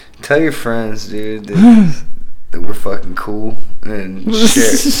Tell your friends, dude, that we're fucking cool and share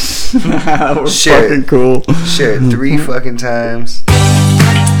it. We're fucking cool. Share it 3 fucking times.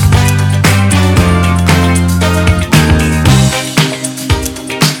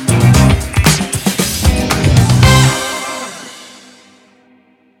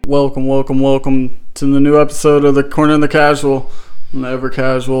 Welcome to the new episode of the Corner of the Casual. I'm the ever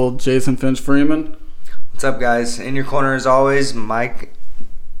casual Jason Finch Freeman. What's up, guys? In your corner, as always, Mike.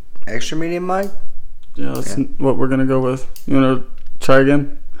 Extra medium Mike? Yeah, that's what we're going to go with. You want to try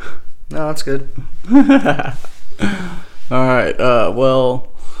again? No, that's good. Alright, well,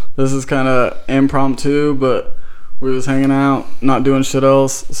 this is kind of impromptu, but we was hanging out, not doing shit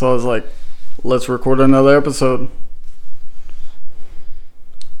else, so I was like, let's record another episode.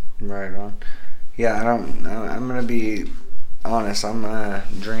 Right on. Yeah, I'm going to be honest. I'm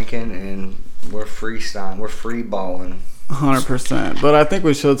drinking and we're freestyling. We're free balling. 100%. But I think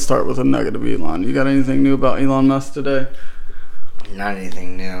we should start with a nugget of Elon. You got anything new about Elon Musk today? Not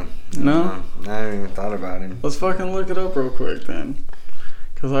anything new. No? I haven't even thought about him. Let's fucking look it up real quick then.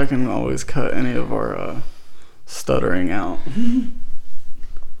 Because I can always cut any of our stuttering out.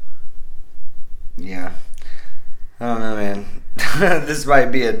 Yeah. I don't know, man. This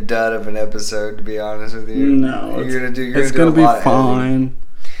might be a dud of an episode, to be honest with you. No, it's gonna be fine.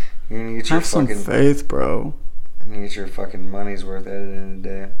 You're gonna get your Have some faith, bro. You're gonna get your fucking money's worth at the end of the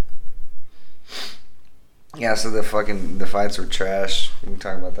day. Yeah, so the fights were trash. We can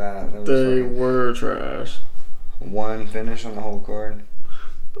talk about that. They were trash. One finish on the whole card.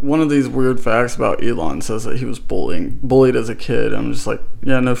 One of these weird facts about Elon says that he was bullied as a kid. I'm just like,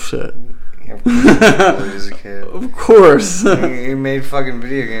 yeah, no shit. Yeah, of course he was bullied as a kid. Of course. He made fucking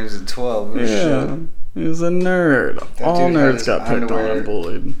video games at 12. No shit. He was a nerd. All nerds got picked on and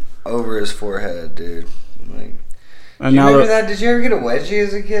bullied. Over his forehead, dude. Like, and you remember that? Did you ever get a wedgie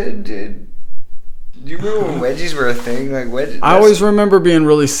as a kid, dude? Do you remember when wedgies were a thing? Like wedgies. I always remember being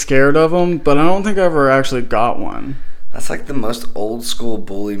really scared of them, but I don't think I ever actually got one. That's like the most old school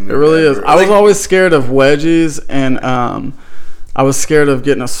bully movie. It really ever. is. I was always scared of wedgies, and I was scared of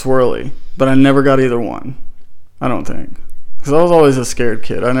getting a swirly, but I never got either one. I don't think. Because I was always a scared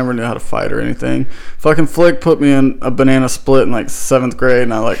kid. I never knew how to fight or anything. Fucking Flick put me in a banana split in like 7th grade,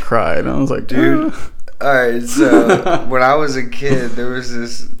 and I like cried. And I was like, dude. Alright, so when I was a kid, there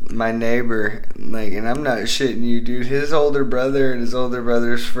was my neighbor, like, and I'm not shitting you, dude. His older brother and his older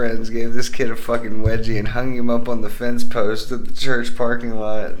brother's friends gave this kid a fucking wedgie and hung him up on the fence post at the church parking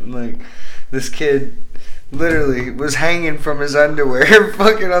lot. And, like, this kid literally was hanging from his underwear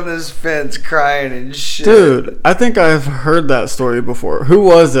fucking on this fence crying and shit. Dude, I think I've heard that story before. Who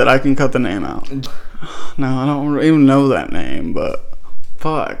was it? I can cut the name out. No, I don't even know that name, but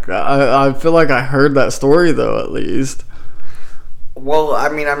fuck. I feel like I heard that story, though, at least. Well, I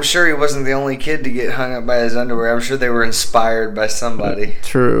mean, I'm sure he wasn't the only kid to get hung up by his underwear. I'm sure they were inspired by somebody.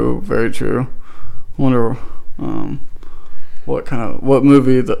 True, very true. Wonder what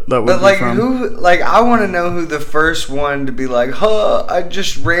movie that would but, like, be from. who, like, I want to know who the first one to be like, huh, I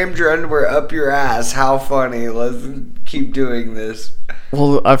just rammed your underwear up your ass. How funny. Let's keep doing this.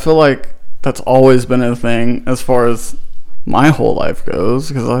 Well, I feel like that's always been a thing as far as my whole life goes,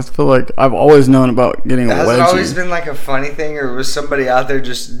 because I feel like I've always known about getting a wedgie. Has it always been like a funny thing, or was somebody out there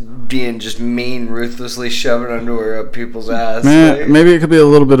just being just mean, ruthlessly shoving underwear up people's ass? Man, like, maybe it could be a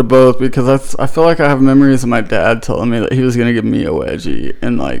little bit of both, because I feel like I have memories of my dad telling me that he was gonna give me a wedgie,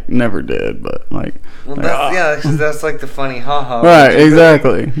 and like never did, but like. Well, cause that's like the funny haha. Right,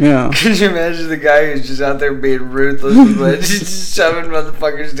 exactly. Yeah. Could you imagine the guy who's just out there being ruthless with wedgies, just shoving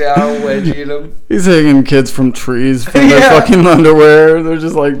motherfuckers down, wedging them? He's hanging kids from trees from their fucking underwear. They're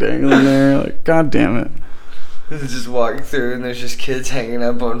just like dangling there. Like, god damn it. Just walking through and there's just kids hanging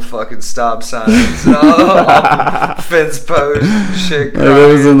up on fucking stop signs. Oh, fence posts and shit. Like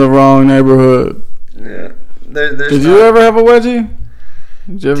it was in the wrong neighborhood. Yeah. Did you ever have a wedgie?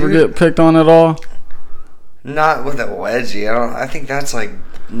 Did you ever get picked on at all? Not with a wedgie. I think that's like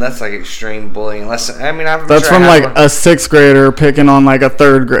extreme bullying. Unless that's from like a 6th grader picking on like a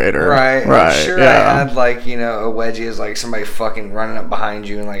 3rd grader. Right. I'm sure, I had like a wedgie is like somebody fucking running up behind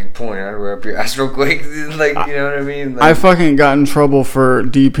you and like pulling your underwear up your ass real quick. Like, you know what I mean? Like, I fucking got in trouble for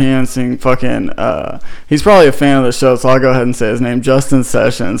de-pantsing fucking. He's probably a fan of the show, so I'll go ahead and say his name, Justin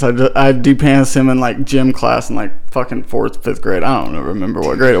Sessions. I de-pantsed him in like gym class in like fucking 4th, 5th grade. I don't remember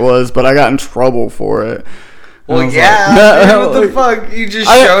what grade it was, but I got in trouble for it. Well, yeah, dude, what the fuck? You just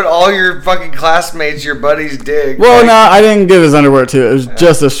showed all your fucking classmates your buddy's dick. Well, no, I didn't give his underwear to it. It was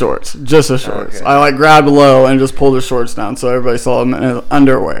just his shorts. Just his shorts. Okay. I, like, grabbed low and just pulled his shorts down so everybody saw him in his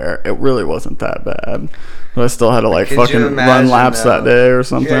underwear. It really wasn't that bad. But I still had to like Could fucking run laps that day or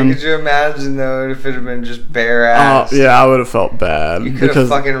something. Yeah, could you imagine though if it had been just bare ass? Oh yeah, I would have felt bad. You could have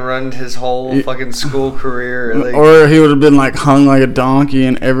fucking ruined his whole fucking school career. Like, or he would have been like hung like a donkey,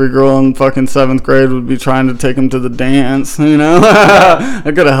 and every girl in fucking 7th grade would be trying to take him to the dance. You know, I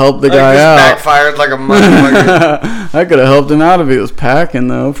could have helped the guy out. Backfired like a motherfucker. I could have helped him out if he was packing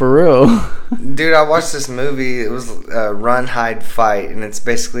though, for real. Dude, I watched this movie. It was Run, Hide, Fight, and it's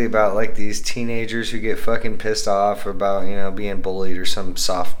basically about like these teenagers who get fucking pissed off about, you know, being bullied or some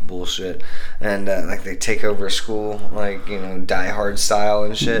soft bullshit, and like they take over a school, like, you know, Die Hard style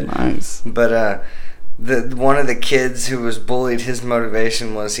and shit. Nice. But the one of the kids who was bullied, his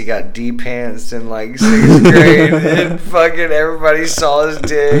motivation was he got D-pantsed in like 6th grade, and fucking everybody saw his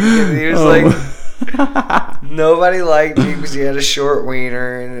dick, and he was like. Nobody liked him because he had a short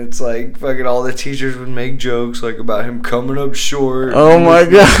wiener, and it's like fucking all the teachers would make jokes like about him coming up short. Oh my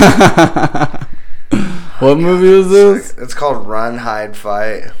god! What movie is this? It's called Run, Hide,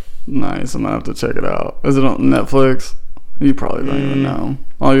 Fight. Nice. I'm gonna have to check it out. Is it on Netflix? You probably don't even know.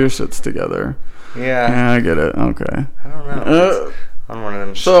 All your shit's together. Yeah, I get it. Okay. I don't know. On one of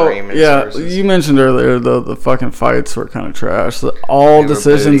them streaming services. You mentioned earlier though the fucking fights were kind of trash. All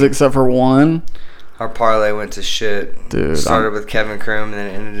decisions except for one. Our parlay went to shit. Dude, started with Kevin Kroom and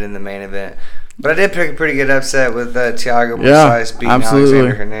then ended in the main event. But I did pick a pretty good upset with Thiago Moraes beating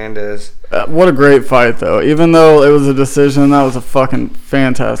Alexander Hernandez. What a great fight, though. Even though it was a decision, that was a fucking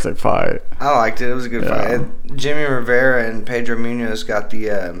fantastic fight. I liked it. It was a good fight. Jimmy Rivera and Pedro Munoz got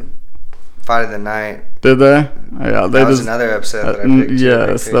the fight of the night. Did they? Yeah, that was another upset that I picked.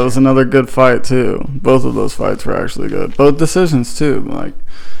 Yes, that was another good fight, too. Both of those fights were actually good. Both decisions, too. Like,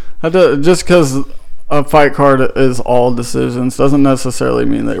 just because a fight card is all decisions doesn't necessarily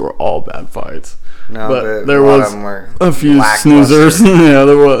mean they were all bad fights. No, but there was a few snoozers. Yeah,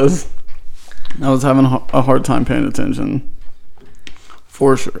 there was. I was having a hard time paying attention,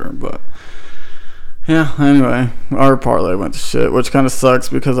 for sure. But yeah, anyway, our parlay went to shit, which kind of sucks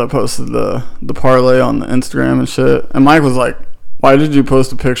because I posted the parlay on the Instagram and shit. And Mike was like, "Why did you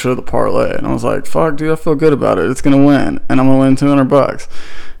post a picture of the parlay?" And I was like, "Fuck, dude, I feel good about it. It's gonna win, and I'm gonna win $200."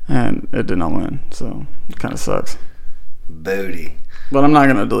 And it did not win, so it kind of sucks. Booty. But I'm not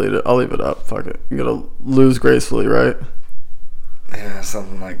going to delete it. I'll leave it up. Fuck it. You got to lose gracefully, right? Yeah,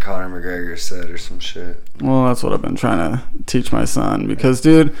 something like Conor McGregor said or some shit. Well, that's what I've been trying to teach my son. Because,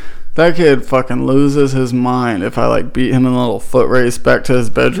 dude, that kid fucking loses his mind if I, like, beat him in a little foot race back to his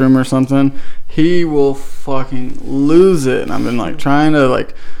bedroom or something. He will fucking lose it. And I've been, like, trying to,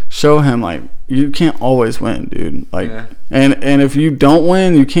 like, show him, like, you can't always win, dude. Like, and if you don't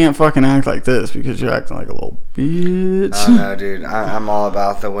win, you can't fucking act like this because you're acting like a little bitch. Oh no, dude. I'm all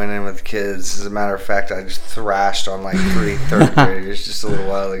about the winning with kids. As a matter of fact, I just thrashed on like 3 third graders just a little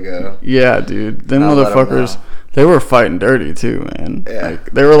while ago. Yeah, dude. Them motherfuckers, they were fighting dirty too, man. Yeah.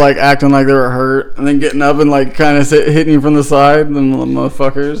 Like, they were like acting like they were hurt and then getting up and like kind of hitting you from the side. Them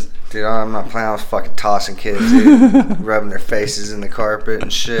motherfuckers. Dude, I'm not playing. I was fucking tossing kids, dude. Rubbing their faces in the carpet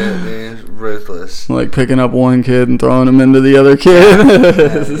and shit, dude. Ruthless. Like picking up one kid and throwing him into the other kid.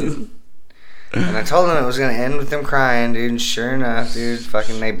 And I told them it was going to end with them crying, dude. And sure enough, dude,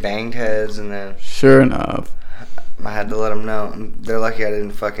 fucking they banged heads and then... Sure enough. I had to let them know. They're lucky I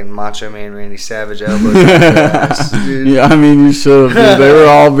didn't fucking Macho Man Randy Savage elbows their ass, dude. Yeah, I mean, you should have, dude. They were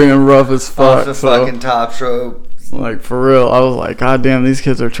all being rough as fuck. Off the fucking top rope. Like, for real, I was like, God damn, these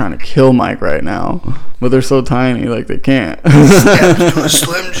kids are trying to kill Mike right now. But they're so tiny, like, they can't. Step to a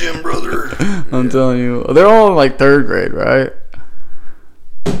Slim Jim, brother. I'm telling you. They're all in, like, 3rd grade, right?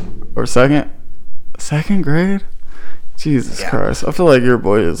 Or 2nd? 2nd grade? Jesus Christ. I feel like your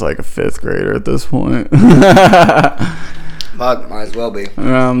boy is, like, a 5th grader at this point. Might as well be.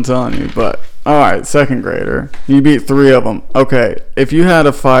 I'm telling you. But, all right, 2nd grader. You beat 3 of them. Okay, if you had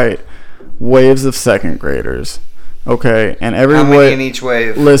to fight waves of 2nd graders... Okay, and every wave... How many in each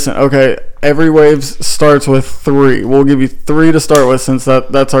wave? Listen, okay, every wave starts with 3. We'll give you 3 to start with since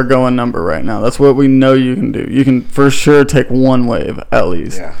that's our going number right now. That's what we know you can do. You can for sure take 1 wave at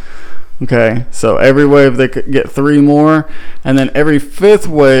least. Yeah. Okay, so every wave they could get 3 more, and then every 5th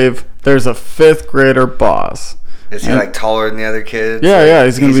wave there's a 5th grader boss. Is he like taller than the other kids? Yeah, yeah.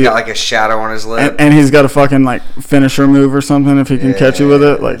 He's got like a shadow on his lip, and he's got a fucking like finisher move or something. If he can catch you with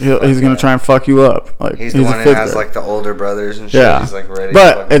it, like he's gonna try and fuck you up. Like he's the one who has like the older brothers and shit. Yeah, he's like ready.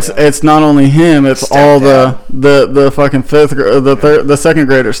 But it's not only him. It's all the fucking 5th, the 2nd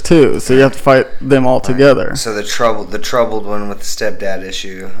graders too. So you have to fight them all together. So the troubled one with the stepdad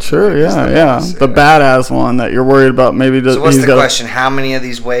issue. Sure, yeah. The badass one that you're worried about. Maybe. So what's the question? How many of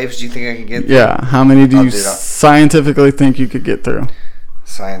these waves do you think I can get through? Yeah, how many do you scientifically think you could get through?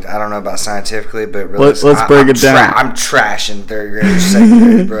 Science. I don't know about scientifically, but really, let's break it down. I'm trashing third graders, second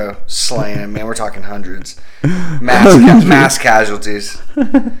graders, bro. Slaying them, man. We're talking hundreds. Mass casualties.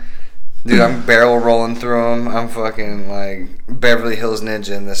 Dude, I'm barrel rolling through them. I'm fucking like Beverly Hills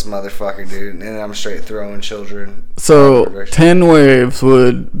Ninja in this motherfucker, dude. And then I'm straight throwing children. So 10 waves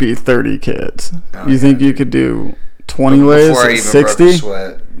would be 30 kids. You think you could do 20 waves before I at even 60? broke a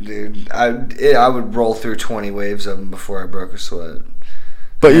sweat, dude. I would roll through 20 waves of them before I broke a sweat.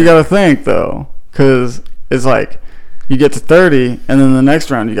 But you got to think, though, because it's like you get to 30, and then the next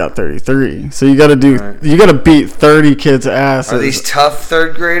round you got 33. So you got to do, you got to beat 30 kids' asses. Are these tough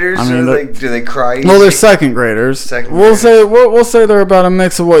third graders? I mean, do they cry easy? Well, they're second graders. We'll say they're about a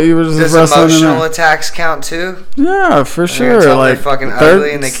mix of what you were just wrestling. Does emotional attacks count too? Yeah, for sure. Like they're fucking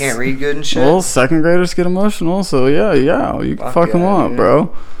ugly and they can't read good and shit. Well, second graders get emotional, so yeah, you can fuck them up,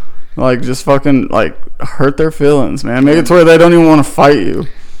 bro. Like, just fucking, like, hurt their feelings, man. Make it to where they don't even want to fight you.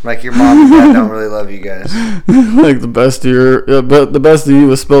 Like your mom and dad don't really love you guys. Like the best of you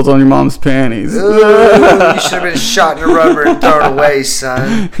was spilt on your mom's panties. Ooh, you should have been shot in the rubber and thrown away,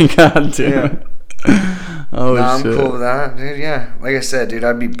 son. God damn it. Oh, I'm cool with that, dude. Yeah, like I said, dude,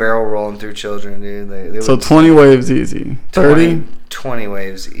 I'd be barrel rolling through children, dude. So 20 waves easy. 30? 20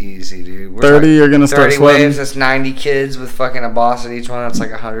 waves easy, dude. 30, you're gonna start 30 sweating. waves. That's 90 kids with fucking a boss at each one. That's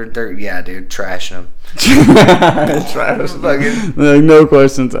like 130. Yeah, dude, trashing them. Fucking, like, no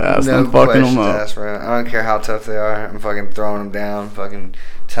questions asked. No I'm fucking them up. Asked, bro. I don't care how tough they are. I'm fucking throwing them down. Fucking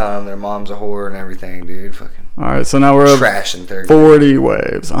telling them their mom's a whore and everything, dude. Fucking. All right, so now we're trashing 40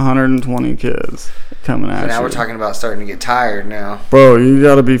 waves, 120 kids coming at you. Now we're talking about starting to get tired now. Bro, you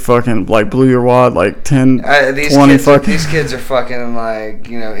gotta be fucking, like, blew your wad, like 10, 20 fucking. These kids are fucking, like,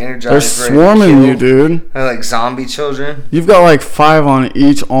 you know, energized. They're swarming you, dude. They're like zombie children. You've got like 5 on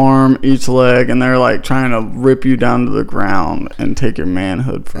each arm, each leg, and they're like trying to rip you down to the ground and take your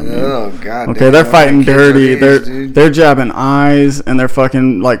manhood from you. Oh, God. Okay, they're fighting dirty. They're jabbing eyes, and they're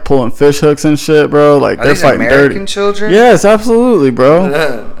fucking, like, pulling fish hooks and shit, bro. Like, they're fighting American dirty. Children? Yes, absolutely,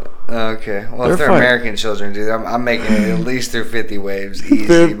 bro. Okay. Well, if they're American children, dude, I'm making it at least through 50 waves easy.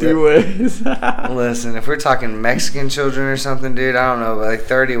 50 waves. Listen, if we're talking Mexican children or something, dude, I don't know, but like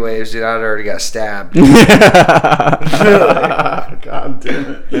 30 waves, dude, I'd already got stabbed. God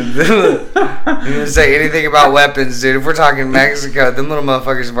damn it. You didn't say anything about weapons, dude. If we're talking Mexico, them little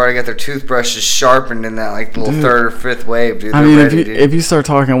motherfuckers have already got their toothbrushes sharpened in that like little third or fifth wave, dude. I mean, if you start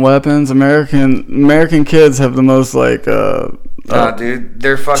talking weapons, American kids have the most like dude,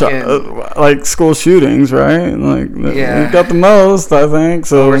 they're fucking like school shootings, right? Like, yeah, they've got the most, I think.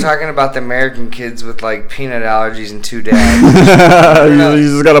 So we're talking about the American kids with like peanut allergies and 2 dads. You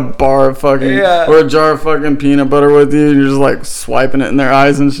just got a bar of fucking or a jar of fucking peanut butter with you, and you're just like swiping it in their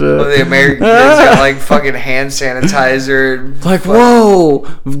eyes and shit. Well, the American kids got like fucking hand sanitizer. Like, whoa,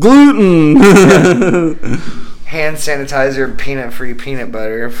 gluten. Hand sanitizer, peanut-free peanut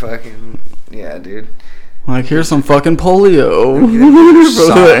butter. Fucking yeah, dude. Like, here's some fucking polio for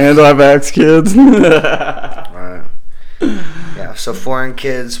the anti-vax kids. Right. Yeah, so foreign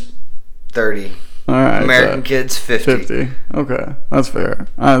kids, 30. All right. American kids, 50. Okay, that's fair.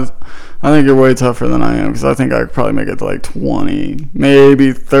 I think you're way tougher than I am, because I think I could probably make it to like 20,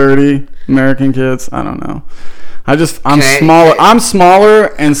 maybe 30 American kids. I don't know. I'm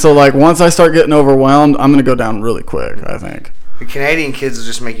smaller, and so like once I start getting overwhelmed, I'm gonna go down really quick, I think. The Canadian kids will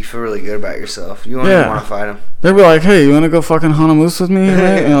just make you feel really good about yourself. You won't even want to fight them. They'll be like, hey, you want to go fucking hunt a moose with me?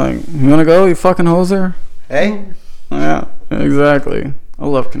 Right? And like, you want to go, you fucking hoser? Hey? Yeah, exactly. I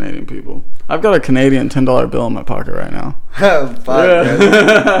love Canadian people. I've got a Canadian $10 bill in my pocket right now. Oh, fuck.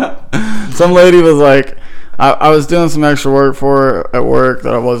 Yeah. Some lady was like, I was doing some extra work for her at work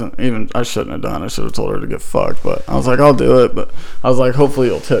that I shouldn't have done. I should have told her to get fucked, but I was like, I'll do it. But I was like, hopefully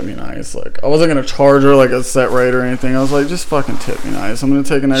you'll tip me nice. Like, I wasn't going to charge her like a set rate or anything. I was like, just fucking tip me nice. I'm going to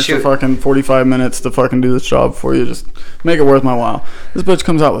take an extra fucking 45 minutes to fucking do this job for you. Just make it worth my while. This bitch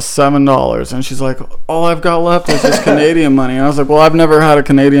comes out with $7, and she's like, all I've got left is this Canadian money. And I was like, well, I've never had a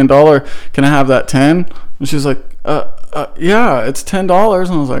Canadian dollar. Can I have that 10? And she's like, yeah, it's $10. And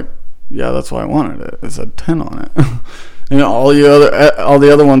I was like, yeah, that's why I wanted it. It said 10 on it. You know, all the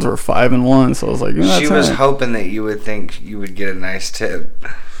other ones were 5 and 1. So I was like, she was hoping that you would think you would get a nice tip.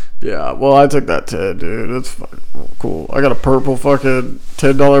 Yeah, well, I took that tip, dude. It's fucking cool. I got a purple fucking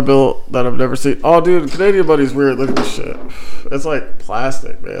 $10 bill that I've never seen. Oh, dude, Canadian money's weird. Look at this shit. It's like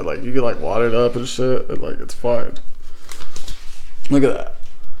plastic, man. Like, you can like wad it up and shit. And, like, it's fine. Look at that.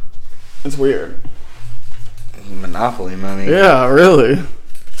 It's weird. Monopoly money. Yeah, really.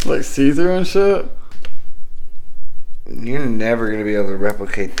 Like see-through and shit. You're never gonna be able to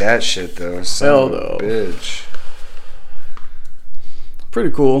replicate that shit though. Hell no, bitch.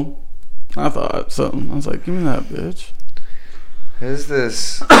 pretty cool. I thought so. I was like, give me that, bitch. Who's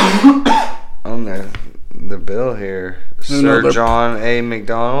this on the bill here? Sir John A.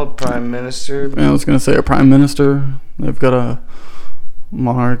 McDonald, Prime Minister. Yeah, I was gonna say a prime minister. They've got a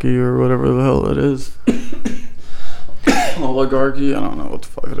monarchy or whatever the hell it is. Oligarchy. I don't know what the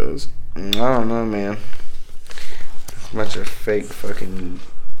fuck it is. I don't know, man. It's a bunch of fake fucking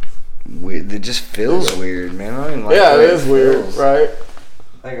weird. It just feels weird, man. I don't even like it is weird, right?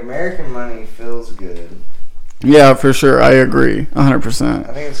 Like, American money feels good. Yeah, for sure. I agree. 100%.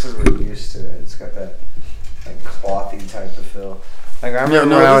 I think it's because we're used to it. It's got that like clothy type of feel. Like, I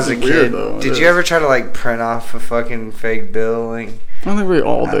remember when I was a kid. Did you ever try to like print off a fucking fake bill? Like, I think we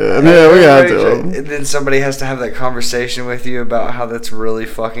all did. Yeah, we had to. And then somebody has to have that conversation with you about how that's really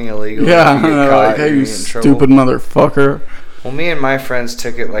fucking illegal. Yeah, like, hey, you stupid motherfucker. Well, me and my friends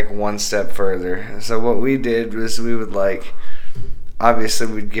took it like one step further. So what we did was we would like, obviously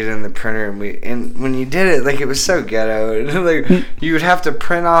we'd get in the printer and when you did it, like, it was so ghetto. Like, you would have to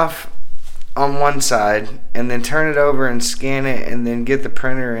print off on one side and then turn it over and scan it and then get the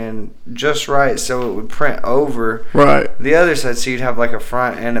printer in just right so it would print over the other side, so you'd have like a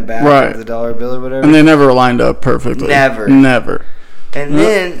front and a back of the dollar bill or whatever. And they never lined up perfectly. Never. And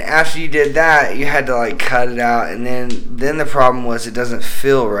then after you did that, you had to like cut it out, and then the problem was it doesn't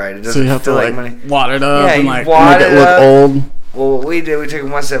feel right. It doesn't feel like money. Wad it up and like make it look old. Well, what we did, we took it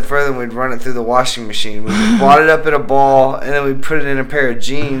one step further and we'd run it through the washing machine. We'd wad it up in a ball, and then we'd put it in a pair of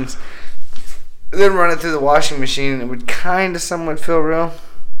jeans, then run it through the washing machine, and it would kind of somewhat feel real.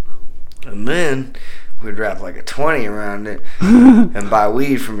 And then we'd wrap like a 20 around it and buy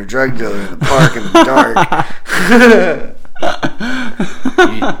weed from a drug dealer in the park in the dark.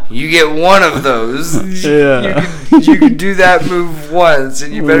 You get one of those. Yeah. You can do that move once,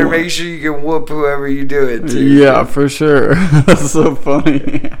 and you better make sure you can whoop whoever you do it to. Yeah, for sure. That's so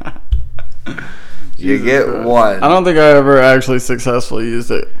funny. You get one. I don't think I ever actually successfully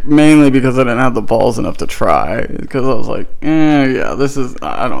used it, mainly because I didn't have the balls enough to try. Because I was like,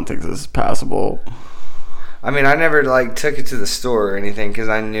 I don't think this is passable. I mean, I never like took it to the store or anything because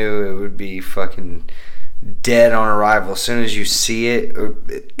I knew it would be fucking dead on arrival as soon as you see it,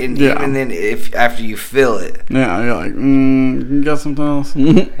 even then if after you feel it. Yeah, you're like, you got something else?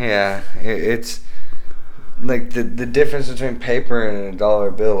 Yeah, it's like the difference between paper and a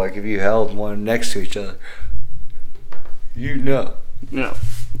dollar bill. Like, if you held one next to each other, you know. Yeah,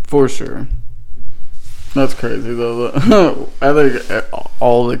 for sure. That's crazy though. I think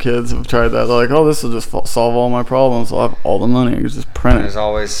all the kids have tried that. They're like, oh, this will just solve all my problems. I'll have all the money. You just print it. There's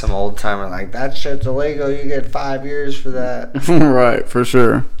always some old timer like, that shit's illegal. You get 5 years for that. Right, for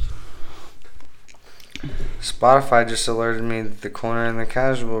sure. Spotify just alerted me that The Corner and the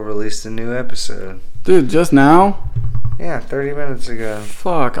Casual released a new episode. Dude, just now? Yeah, 30 minutes ago.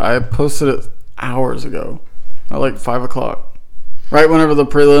 Fuck, I posted it hours ago. At like 5 o'clock. Right whenever the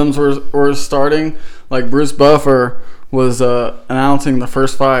prelims were starting, like Bruce Buffer was announcing the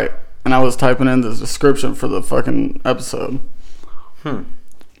first fight, and I was typing in the description for the fucking episode.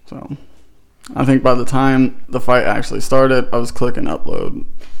 So, I think by the time the fight actually started, I was clicking upload.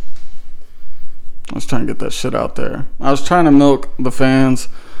 I was trying to get that shit out there. I was trying to milk the fans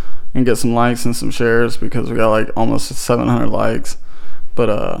and get some likes and some shares because we got like almost 700 likes.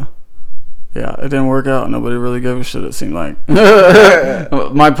 But, yeah, it didn't work out. Nobody really gave a shit, it seemed like.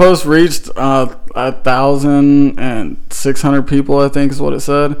 My post reached 1,600 people, I think is what it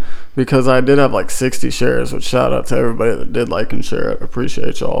said, because I did have like 60 shares, which shout out to everybody that did like and share it.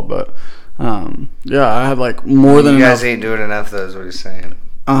 Appreciate y'all. But, yeah, I had like more than enough. You guys ain't doing enough, though, is what he's saying.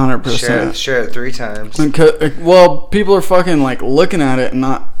 100%. Share it 3 times. Well, people are fucking like looking at it and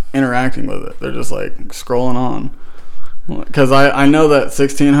not interacting with it. They're just like scrolling on. Because I know that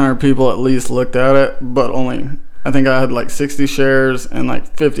 1,600 people at least looked at it, but only, I think I had like 60 shares and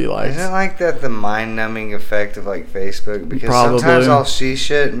like 50 likes. Isn't like that the mind-numbing effect of like Facebook? Because sometimes I'll see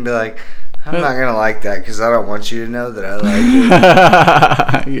shit and be like, I'm not going to like that because I don't want you to know that I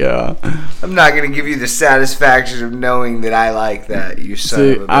like it. Yeah. I'm not going to give you the satisfaction of knowing that I like that, you son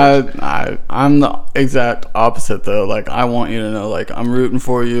of a bitch. I'm the exact opposite though. Like, I want you to know, like, I'm rooting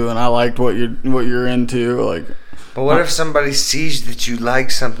for you and I liked what you're into, like. But what if somebody sees that you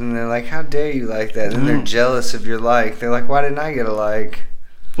like something and they're like, how dare you like that? And they're jealous of your like. They're like, why didn't I get a like?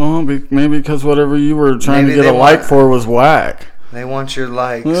 Well, maybe because whatever you were trying to get a like for was whack. They want your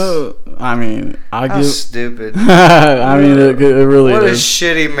likes. I mean, How stupid. I mean, it really what is. What a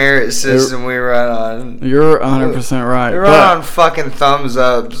shitty merit system we run on. You're 100% right. We run on fucking thumbs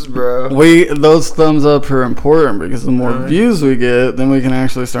ups, bro. Those thumbs up are important because the more views we get, then we can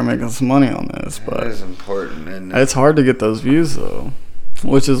actually start making some money on this. But it is important, isn't it? It's hard to get those views, though.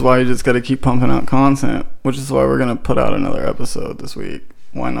 Which is why you just got to keep pumping out content. Which is why we're going to put out another episode this week.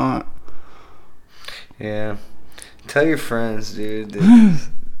 Why not? Yeah. Tell your friends, dude,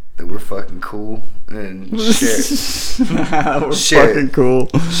 that we're fucking cool. And we're fucking cool.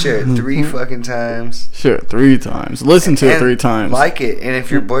 Share it 3 fucking times. Share it 3 times. Listen to it 3 times. Like it. And if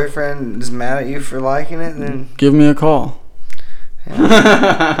your boyfriend is mad at you for liking it, then give me a call.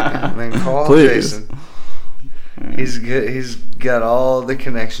 Yeah, then call Jason. He's good. He's got all the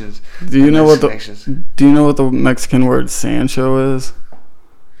connections. Do you know what the Mexican word Sancho is?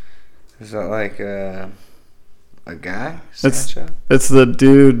 Is that like a guy? Sancho? It's the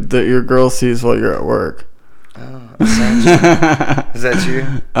dude that your girl sees while you're at work. Oh, Sancho. Is that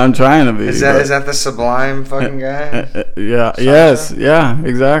you? I'm trying to be. Is that the sublime fucking guy? Yeah. Sancho? Yes. Yeah.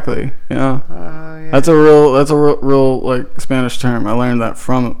 Exactly. Yeah. Yeah. That's a real like Spanish term. I learned that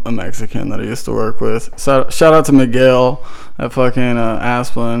from a Mexican that I used to work with. So, shout out to Miguel at fucking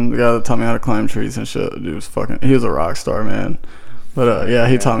Asplin, the guy that taught me how to climb trees and shit. Dude was he was a rock star, man. But yeah,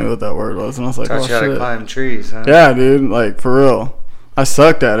 he taught me what that word was, and I was like, taught you how to climb trees, huh? Yeah, dude, like for real. I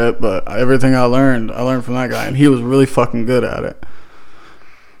sucked at it, but everything I learned from that guy, and he was really fucking good at it.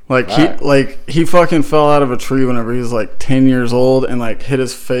 He fucking fell out of a tree whenever he was like 10 years old and like hit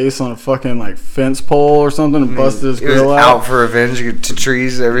his face on a fucking like fence pole or something and busted his grill out for revenge to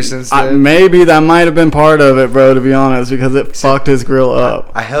trees ever since then. Maybe that might have been part of it, bro, to be honest, because it fucked his grill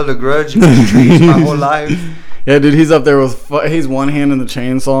up. I held a grudge against trees my whole life. Yeah, dude, he's up there with he's one hand in the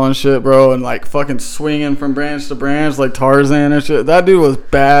chainsaw and shit, bro, and like fucking swinging from branch to branch like Tarzan and shit. That dude was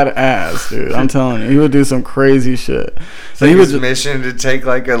badass, dude. I'm telling you, he would do some crazy shit. So he was mission to take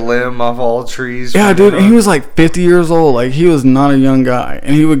like a limb off all trees. Yeah, dude, and he was like 50 years old. Like he was not a young guy,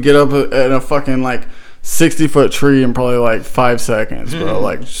 and he would get up at a fucking like 60-foot tree in probably like 5 seconds, bro.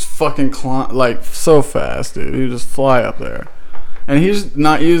 Like just fucking climb like so fast, dude. He would just fly up there, and he's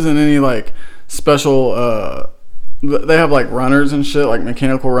not using any like special they have like runners and shit, like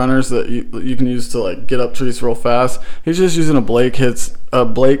mechanical runners that you can use to like get up trees real fast. He's just using a Blake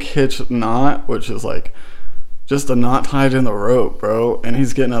hitch knot, which is like just a knot tied in the rope, bro, and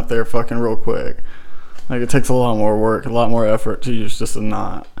he's getting up there fucking real quick. Like it takes a lot more work, a lot more effort to use just a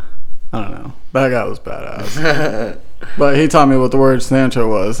knot. I don't know. That guy was badass. But he taught me what the word Sancho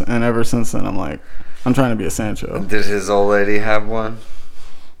was, and ever since then I'm trying to be a Sancho. Did his old lady have one?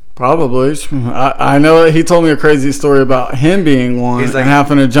 Probably. I know that he told me a crazy story about him being one and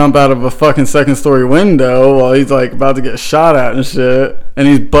having to jump out of a fucking 2nd-story window while he's like about to get shot at and shit, and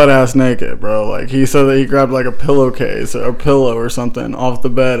he's butt-ass naked, bro. Like he said that he grabbed like a pillowcase or a pillow or something off the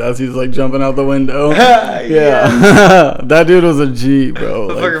bed as he's like jumping out the window. Yeah. That dude was a G, bro.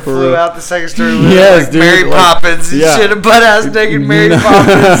 The fucker flew out the 2nd-story window like dude, Mary Poppins and shit, a butt-ass naked Mary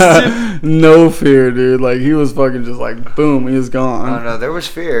Poppins. No fear, dude. Like he was fucking just like boom, he was gone. Oh no, there was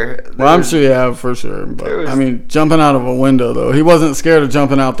fear. I'm sure you have for sure, but I mean, jumping out of a window though, he wasn't scared of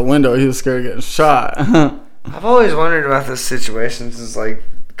jumping out the window. He was scared of getting shot. I've always wondered about those situations. Is like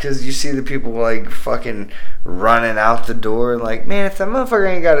because you see the people like fucking running out the door. Like, man, if that motherfucker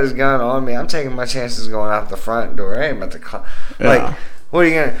ain't got his gun on me, I'm taking my chances going out the front door. I ain't about to like. What are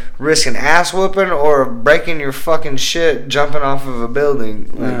you gonna risk, an ass whooping or breaking your fucking shit jumping off of a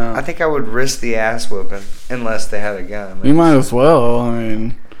building? Like, I think I would risk the ass whooping unless they had a gun. Like, you might as well. I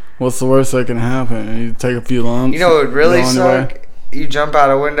mean, what's the worst that can happen? You take a few lumps. You know what would really suck? You jump out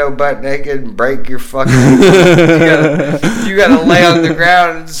a window butt naked and break your fucking you gotta lay on the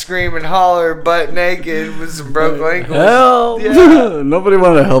ground and scream and holler butt naked with some broken ankles. Help! Yeah. Nobody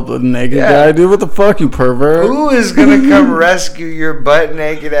want to help a naked guy, dude. What the fuck, you pervert? Who is gonna come rescue your butt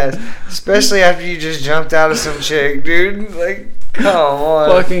naked ass? Especially after you just jumped out of some chick, dude. Like, come on.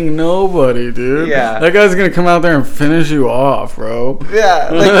 Fucking nobody, dude. Yeah. That guy's gonna come out there and finish you off, bro. Yeah.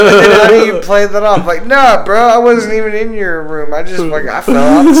 Like, how do you play that off? Like, nah, bro, I wasn't even in your room. I just I fell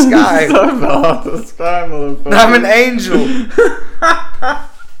out the sky. I fell out the sky, motherfucker. I'm an angel.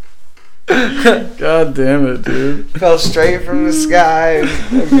 God damn it, dude. Fell straight from the sky.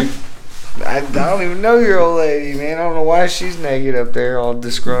 I don't even know your old lady, man. I don't know why she's naked up there, all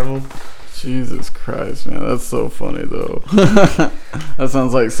disgruntled. Jesus Christ, man. That's so funny, though. That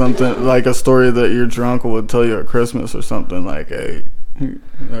sounds like something, like a story that your drunk would tell you at Christmas or something. Like, hey,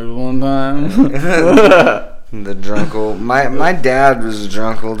 there's one time. The drunkle. My dad was a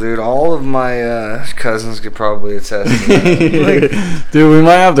drunkle, dude. All of my cousins could probably attest to that. Dude, we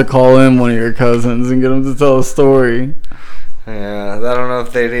might have to call in one of your cousins and get them to tell a story. Yeah, I don't know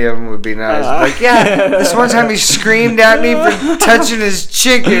if any of them would be nice. Like, yeah, this one time he screamed at me for touching his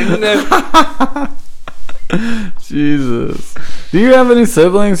chicken. Jesus. Do you have any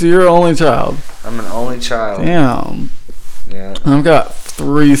siblings? Or you're an only child? I'm an only child. Damn. Yeah. I've got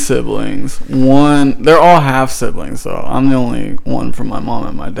 3 siblings. They're all half siblings, though. I'm the only one from my mom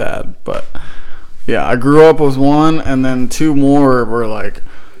and my dad. But yeah, I grew up with one, and then 2 more were like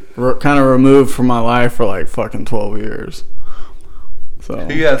kind of removed from my life for like fucking 12 years. So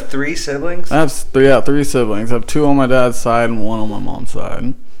you have 3 siblings? I have 3 siblings. I have 2 on my dad's side and 1 on my mom's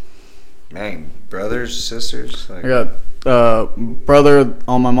side. Man, brothers, sisters? I got brother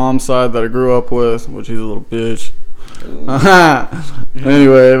on my mom's side that I grew up with, which he's a little bitch.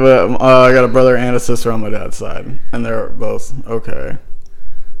 Anyway, but I got a brother and a sister on my dad's side, and they're both okay.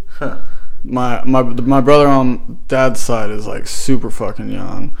 Huh. My brother on dad's side is like super fucking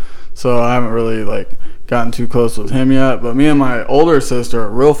young, so I haven't really like gotten too close with him yet. But me and my older sister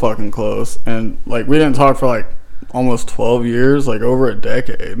are real fucking close, and like we didn't talk for like almost 12 years, like over a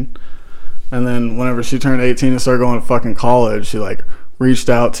decade. And then whenever she turned 18 and started going to fucking college, she like reached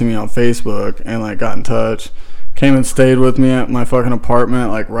out to me on Facebook and like got in touch. Came and stayed with me at my fucking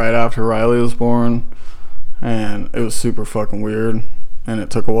apartment like right after Riley was born. And it was super fucking weird. And it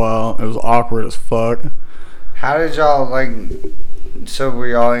took a while. It was awkward as fuck. How did y'all so were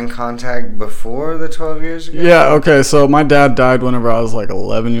y'all in contact before the 12 years ago? Yeah, okay. So my dad died whenever I was like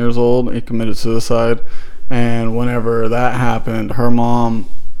 11 years old. He committed suicide. And whenever that happened, her mom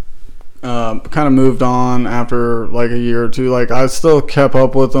kind of moved on after like a year or 2. Like I still kept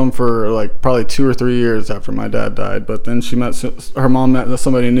up with them for like probably 2 or 3 years after my dad died. But then her mom met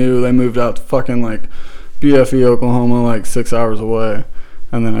somebody new. They moved out to fucking like BFE, Oklahoma, like 6 hours away.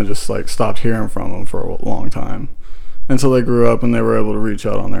 And then I just like stopped hearing from them for a long time until they grew up and they were able to reach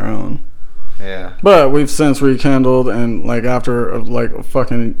out on their own. Yeah. But we've since rekindled, and like after like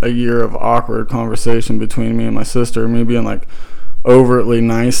fucking a year of awkward conversation between me and my sister, me being like overtly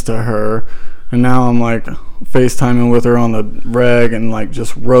nice to her, and now I'm like FaceTiming with her on the reg and like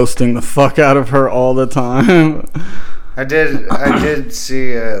just roasting the fuck out of her all the time. I did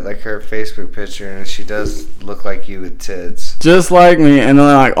see like her Facebook picture, and she does look like you with tits, just like me. And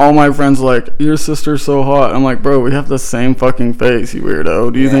then like all my friends are like, your sister's so hot. I'm like, bro, we have the same fucking face, you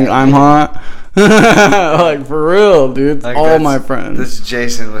weirdo. Do you think I'm hot? Like for real, dude. Like, all my friends. This is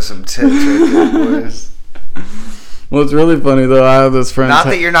Jason with some tits right there, boys. What's really funny though, I have this friend. Not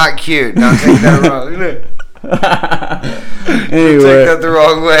that you're not cute. Don't take that wrong. Anyway, take that the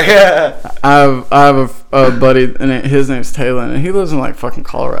wrong way. I have a buddy, and his name's Taylor, and he lives in like fucking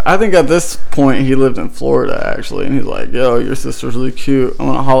Colorado. I think at this point he lived in Florida actually, and he's like, "Yo, your sister's really cute. I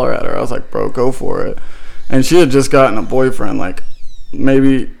want to holler at her." I was like, "Bro, go for it." And she had just gotten a boyfriend like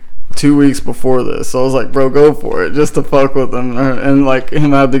maybe 2 weeks before this, so I was like, "Bro, go for it," just to fuck with him, and like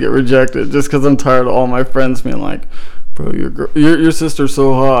him have to get rejected just because I'm tired of all my friends being like, "Bro, your sister's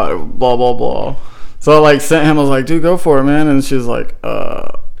so hot," blah blah blah. So I like sent him. I was like, "Dude, go for it, man." And she's like,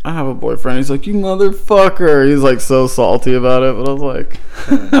 "I have a boyfriend." He's like, "You motherfucker." He's like so salty about it, but I was like,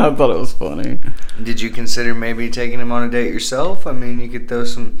 I thought it was funny. Did you consider maybe taking him on a date yourself? I mean, you could throw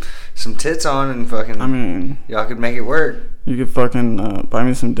some tits on and fucking. I mean, y'all could make it work. You could fucking buy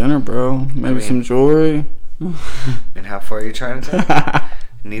me some dinner, bro. Maybe some jewelry. And how far are you trying to take?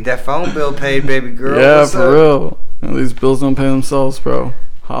 Need that phone bill paid, baby girl. Yeah, what's for up? Real. You know, these bills don't pay themselves, bro.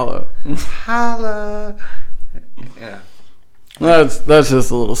 Holla. Holla. Yeah. That's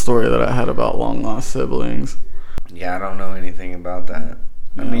just a little story that I had about long lost siblings. Yeah, I don't know anything about that.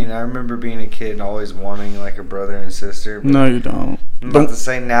 Yeah. I mean, I remember being a kid and always wanting like a brother and sister. But no, you don't. I'm about to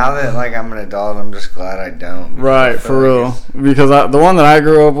say now that like I'm an adult, I'm just glad I don't. Right, for real. Because the one that I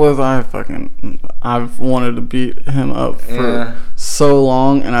grew up with, I've wanted to beat him up for so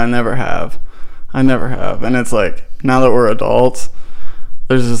long, and I never have. And it's like now that we're adults,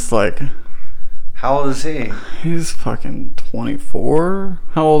 there's just like. How old is he? He's fucking 24.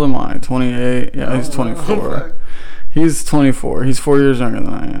 How old am I? 28. Yeah, he's 24. He's 24. He's 4 years younger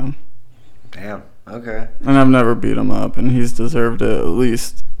than I am. Damn. Okay. And I've never beat him up, and he's deserved it at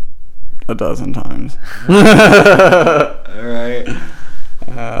least a dozen times. All right.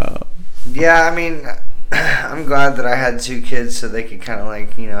 Yeah, I mean, I'm glad that I had 2 kids so they could kind of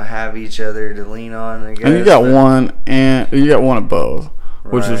like, you know, have each other to lean on, I guess. And you got one of both.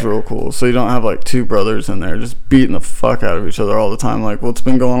 Which is real cool. So you don't have like 2 brothers in there just beating the fuck out of each other all the time. Like, what's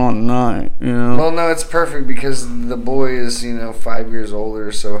been going on tonight? You know? Well, no, it's perfect because the boy is, 5 years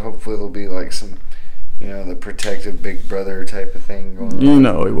older. So hopefully there'll be like some, the protective big brother type of thing going on. You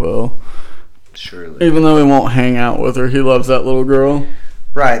know he will. Surely. Even though he won't hang out with her, he loves that little girl.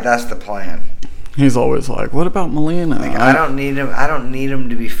 Right, that's the plan. He's always like, "What about Melina?" Like, I don't need him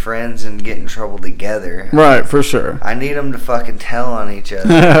to be friends and get in trouble together. Right, for sure. I need them to fucking tell on each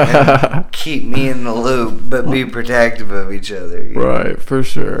other and keep me in the loop, but be protective of each other. Right, for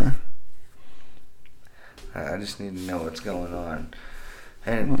sure. I just need to know what's going on.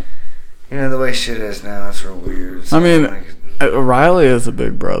 And, you know, the way shit is now, it's real weird. So I mean, Riley is a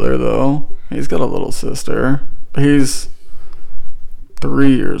big brother, though. He's got a little sister. He's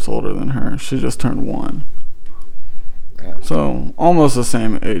 3 years older than her. She just turned 1. Yeah. So, almost the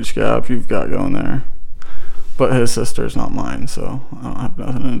same age gap you've got going there. But his sister's not mine, so I don't have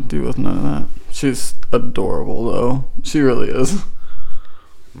nothing to do with none of that. She's adorable, though. She really is.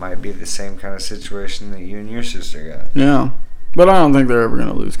 Might be the same kind of situation that you and your sister got. Yeah. But I don't think they're ever going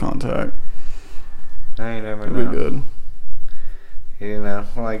to lose contact. No, you never It'll know. be good. You know,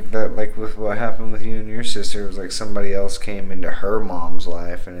 like that, like with what happened with you and your sister, it was like somebody else came into her mom's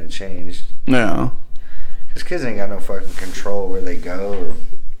life and it changed. Yeah. Because kids ain't got no fucking control where they go or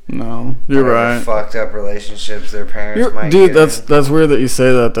No, you're right. Fucked up relationships their parents might dude, get that's weird that you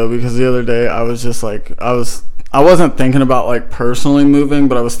say that, though, because the other day I was just like, I wasn't thinking about like personally moving,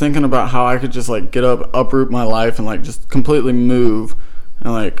 but I was thinking about how I could just like get up, uproot my life and like just completely move,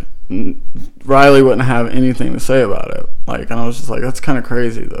 and like Riley wouldn't have anything to say about it. Like, and I was just like, that's kind of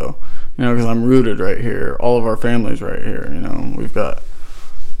crazy, though, you know, because I'm rooted right here. All of our family's right here. You know,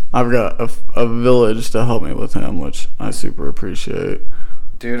 I've got a village to help me with him, which I super appreciate.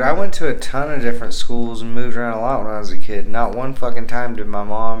 Dude, I went to a ton of different schools and moved around a lot when I was a kid. Not one fucking time did my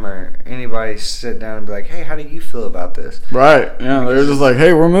mom or anybody sit down and be like, hey, how do you feel about this? Right. Yeah, they're just like,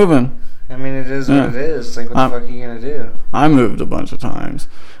 hey, we're moving. I mean, it is what it is. It's like, what the fuck are you going to do? I moved a bunch of times.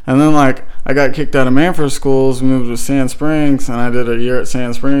 And then, like, I got kicked out of Manford schools, moved to Sand Springs, and I did a year at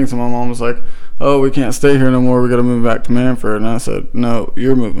Sand Springs, and my mom was like, oh, we can't stay here no more. We got to move back to Manford. And I said, no,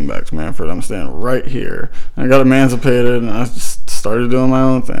 you're moving back to Manford. I'm staying right here. And I got emancipated, and I just started doing my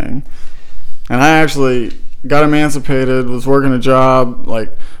own thing. And I actually got emancipated, was working a job,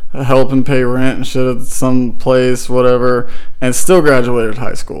 like, helping pay rent and shit at some place, whatever, and still graduated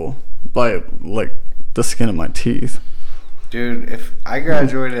high school by, like, the skin of my teeth. Dude, if I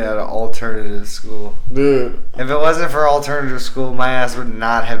graduated out of alternative school, dude, if it wasn't for alternative school, my ass would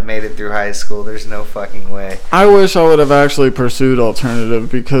not have made it through high school. There's no fucking way. I wish I would have actually pursued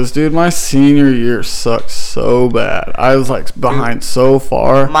alternative because, dude, my senior year sucked so bad. I was like behind so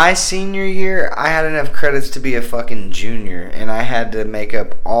far. My senior year, I had enough credits to be a fucking junior, and I had to make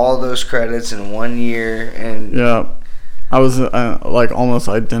up all those credits in 1 year. And yeah. I was like almost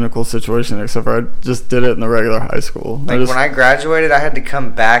identical situation, except for I just did it in the regular high school. Like when I graduated, I had to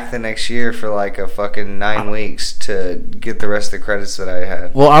come back the next year for like a fucking 9 weeks to get the rest of the credits that I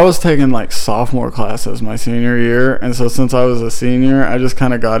had. Well, I was taking like sophomore classes my senior year, and so since I was a senior, I just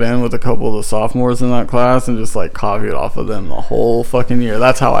kind of got in with a couple of the sophomores in that class and just like copied off of them the whole fucking year.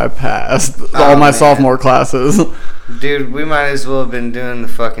 That's how I passed all my sophomore classes. Dude, we might as well have been doing the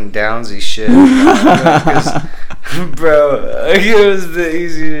fucking Downsy shit. Bro, it was the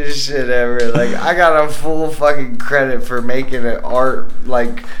easiest shit ever. Like, I got a full fucking credit for making an art,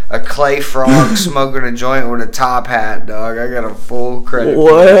 like a clay frog smoking a joint with a top hat, dog. I got a full credit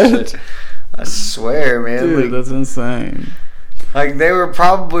for that shit. I swear, man. Dude, like, that's insane. Like, they would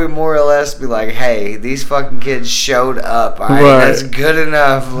probably more or less be like, hey, these fucking kids showed up. All right, that's good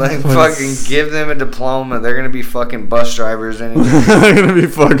enough. Like, fucking give them a diploma. They're going to be fucking bus drivers anyway. They're going to be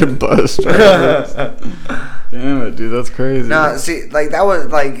fucking bus drivers. Damn it, dude. That's crazy. No, see, like, that was,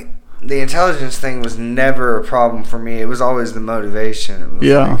 like, the intelligence thing was never a problem for me. It was always the motivation. It was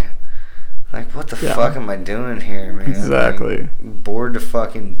yeah. Like, what the fuck am I doing here, man? Exactly. Like, bored to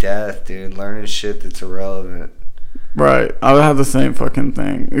fucking death, dude. Learning shit that's irrelevant. Right. I would have the same fucking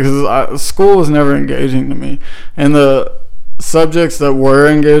thing. Because school was never engaging to me. And the subjects that were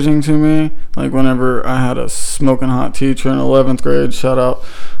engaging to me, like whenever I had a smoking hot teacher in 11th grade, shout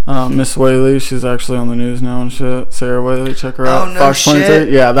out Miss Whaley. She's actually on the news now and shit. Sarah Whaley, check her out. Oh, no Fox shit.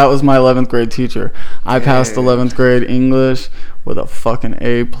 23. Yeah, that was my 11th grade teacher. I passed 11th grade English with a fucking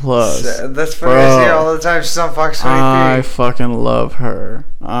A+. That's funny. I see her all the time. She's on Fox 23. I fucking love her.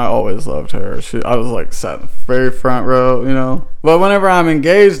 I always loved her. I was like sat in the very front row, you know. But whenever I'm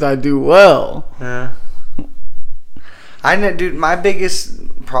engaged, I do well. Yeah. I know, dude. My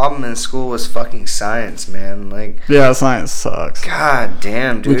biggest problem in school was fucking science, man. Like, yeah, science sucks. God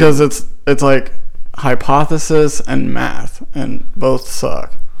damn, dude. Because it's like hypothesis and math, and both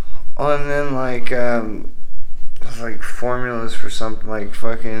suck. Oh, and then like formulas for something like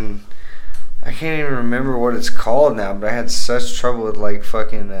fucking. I can't even remember what it's called now, but I had such trouble with like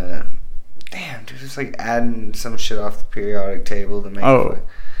fucking. Damn, dude, it's like adding some shit off the periodic table to make. Oh.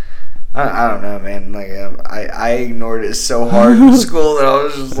 I don't know, man. Like I ignored it so hard in school that I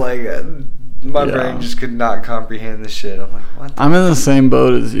was just like, my brain just could not comprehend the shit. I'm like, what? I'm in the same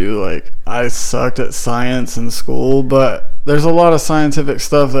boat as you. Like, I sucked at science in school, but there's a lot of scientific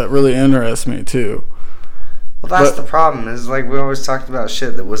stuff that really interests me too. Well, that's the problem. Is like we always talked about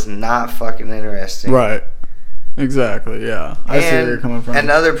shit that was not fucking interesting. Right. Exactly. Yeah. I see where you're coming from.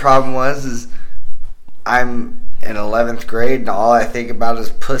 Another problem is I'm in 11th grade and all I think about is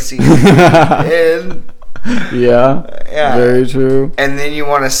pussy and yeah. Very true. And then you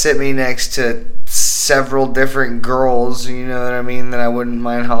want to sit me next to several different girls, you know what I mean, that I wouldn't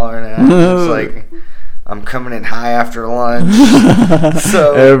mind hollering at. It's like I'm coming in high after lunch.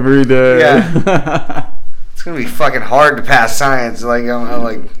 So every day. Yeah. It's gonna be fucking hard to pass science. Like I'm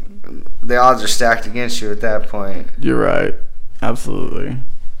like the odds are stacked against you at that point. You're right. Absolutely.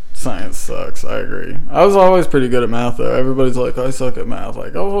 Science sucks. I agree. I was always pretty good at math though. Everybody's like, I suck at math.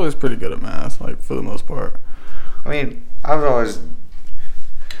 Like I was always pretty good at math, like for the most part. I mean, I was always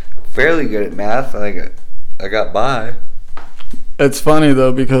fairly good at math. Like I got by. It's funny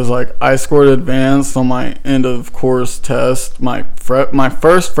though because like I scored advanced on my end of course test my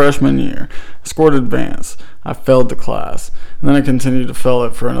first freshman year. I scored advanced. I failed the class, and then I continued to fail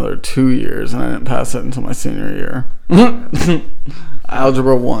it for another 2 years, and I didn't pass it until my senior year.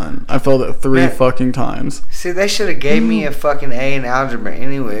 Algebra 1. I failed it 3 fucking times. See, they should have gave me a fucking A in algebra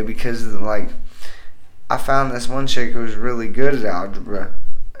anyway because like I found this one chick who was really good at algebra,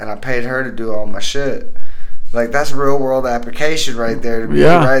 and I paid her to do all my shit. Like, that's real world application right there to me,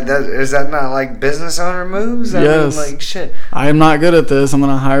 right? Is that not like business owner moves? Yes. I mean, like, shit. I am not good at this. I'm going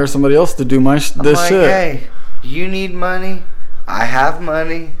to hire somebody else to do this shit. Hey, you need money. I have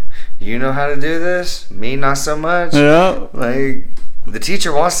money. You know how to do this. Me, not so much. Yeah. Like, the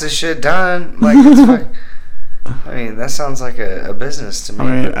teacher wants this shit done. Like, it's fine. I mean, that sounds like a business to me.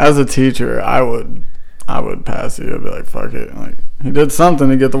 I mean, as a teacher, I would pass you. I'd be like, fuck it. Like, he did something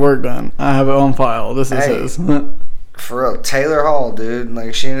to get the work done. I have it on file. This is his. For real, Taylor Hall, dude.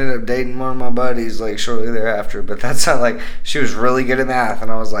 Like, she ended up dating one of my buddies, like, shortly thereafter. But that's not, like, she was really good at math.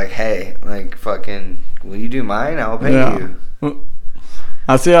 And I was like, hey, like, fucking, will you do mine? I'll pay you.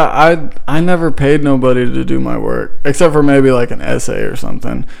 I see. I never paid nobody to do my work. Except for maybe, like, an essay or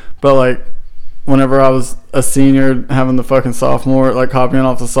something. But, like, whenever I was a senior having the fucking sophomore, like copying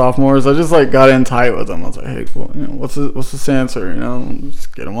off the sophomores, I just like got in tight with them. I was like, hey, well, you know, what's this answer? You know,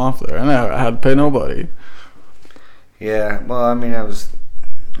 just get them off there. And I had to pay nobody. Yeah, well, I mean, I don't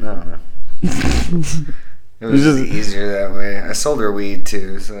know. It was just easier that way. I sold her weed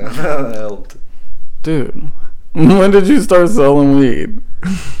too, so that helped. Dude, when did you start selling weed?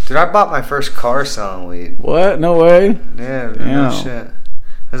 Dude, I bought my first car selling weed. What? No way? Yeah, no shit.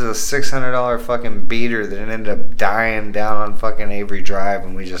 This is a $600 fucking beater that ended up dying down on fucking Avery Drive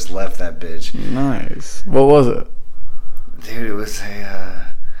when we just left that bitch. Nice. What was it? Dude, it was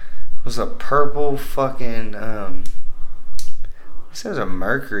a purple fucking I said it was a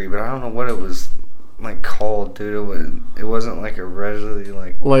Mercury, but I don't know what it was like called, dude. It wasn't like a readily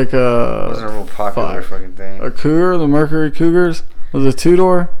like a it wasn't a real popular fucking thing. A Cougar, the Mercury Cougars? Was it a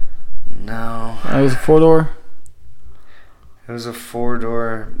 2-door? No. It was a 4-door? It was a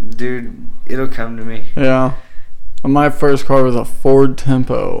 4-door. Dude, it'll come to me. Yeah. My first car was a Ford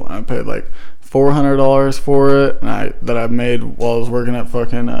Tempo. I paid like $400 for it that I made while I was working at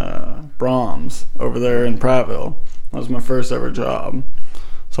fucking Brahms over there in Prattville. That was my first ever job.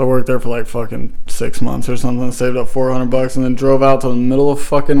 So I worked there for like fucking 6 months or something. Saved up $400 and then drove out to the middle of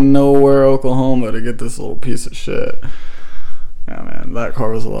fucking nowhere, Oklahoma to get this little piece of shit. Yeah, man, that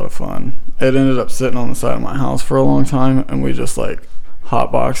car was a lot of fun. It ended up sitting on the side of my house for a long time, and we just, like,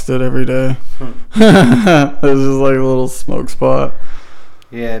 hotboxed it every day. It was just, like, a little smoke spot.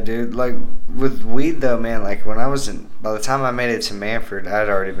 Yeah, dude. Like, with weed, though, man, like, when I was by the time I made it to Manford, I had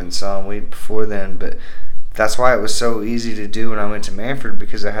already been selling weed before then, but that's why it was so easy to do when I went to Manford,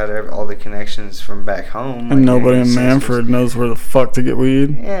 because I had all the connections from back home. And like, nobody in Manford knows where the fuck to get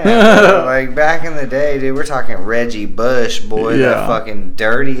weed. Yeah, like back in the day, dude, we're talking Reggie Bush, boy. Yeah. That fucking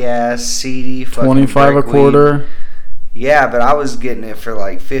dirty ass, seedy fucking 25 a quarter. Weed. Yeah, but I was getting it for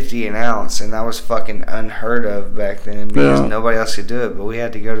like 50 an ounce, and that was fucking unheard of back then because nobody else could do it. But we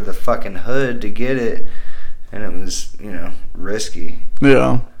had to go to the fucking hood to get it, and it was, you know, risky.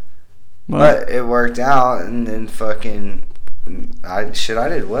 Yeah. But it worked out, and then fucking, I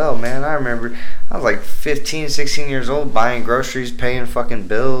did well, man. I remember I was like 15, 16 years old, buying groceries, paying fucking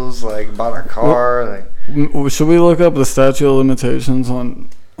bills, like bought a car. Should we look up the statute of limitations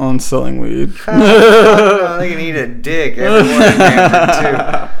on selling weed? No, they can eat a dick. Everyone in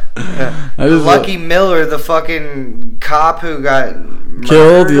Manford, too. Lucky Miller, the fucking cop who got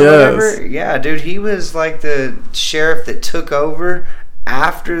killed, yes. Yeah, dude, he was like the sheriff that took over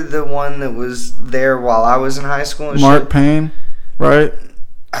after the one that was there while I was in high school. And Mark Payne, right?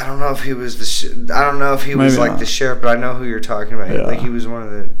 I don't know if he was I don't know if he was Maybe like not. the sheriff, but I know who you're talking about. Yeah. Like he was one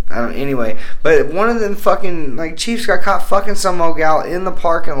of the. I don't. Anyway, but one of them fucking like chiefs got caught fucking some old gal in the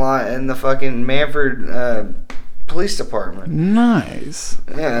parking lot in the fucking Manford police department. Nice.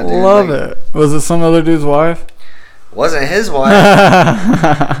 Yeah, dude, love like, it. Was it some other dude's wife? Wasn't his wife.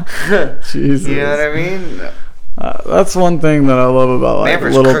 Jesus. You know what I mean? That's one thing that I love about like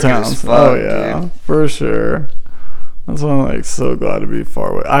Manford's little crooked as towns. fuck, Oh yeah, dude. for sure. That's why I'm like so glad to be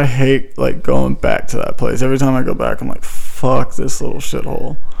far away. I hate like going back to that place. Every time I go back, I'm like, fuck this little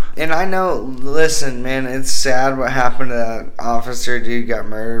shithole. And I know, listen, man, it's sad what happened to that officer dude got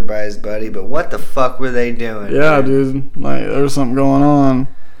murdered by his buddy, but what the fuck were they doing? Yeah, dude. Like there was something going on.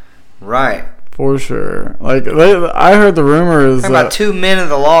 Right. For sure. Like I heard the rumor is Talking about two men of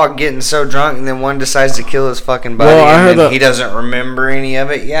the law getting so drunk and then one decides to kill his fucking buddy Well, I and heard then that- he doesn't remember any of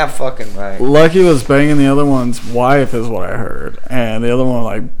it. Yeah, fucking right. Lucky was banging the other one's wife is what I heard, and the other one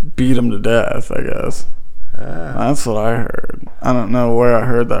like beat him to death, I guess. That's what I heard. I don't know where I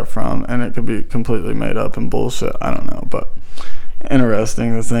heard that from, and it could be completely made up and bullshit. I don't know, but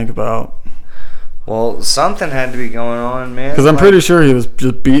interesting to think about. Well, something had to be going on, man. Because I'm pretty sure he was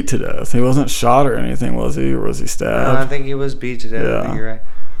just beat to death. He wasn't shot or anything, was he? Or was he No, I stabbed? think he was beat to death. I think you're right.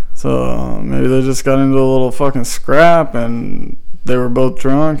 So maybe they just got into a little fucking scrap, and they were both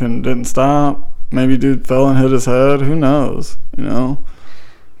drunk and didn't stop. Maybe dude fell and hit his head. Who knows? You know?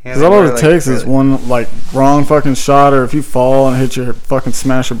 Yeah, Because all it takes is one like wrong fucking shot, or if you fall and hit your fucking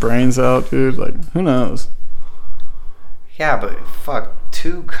smash your brains out, dude. Like who knows? Yeah, but fuck,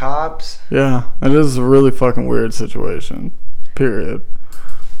 2 cops. Yeah, it is a really fucking weird situation. Period.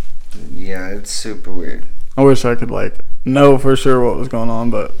 Yeah, it's super weird. I wish I could like know for sure what was going on,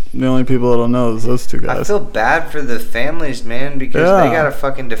 but the only people that'll know is those two I guys. feel bad for the families, man, because Yeah. they gotta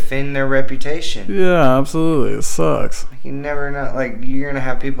fucking defend their reputation. Yeah, absolutely. It sucks. You never know, like, you're gonna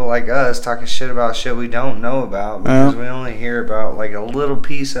have people like us talking shit about shit we don't know about because we only hear about like a little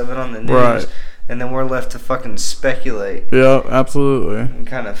piece of it on the news, Right. and then we're left to fucking speculate Yeah, absolutely. and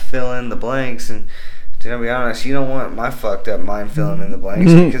kind of fill in the blanks. And to be honest, you don't want my fucked up mind filling in the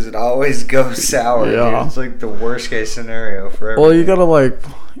blanks because it always goes sour. Yeah. Dude. It's like the worst case scenario for everything. Well, you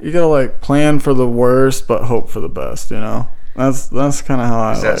gotta like plan for the worst but hope for the best. You know, that's kind of how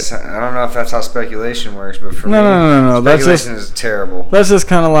I like. I don't know if that's how speculation works, but for me, No. speculation is terrible. That's just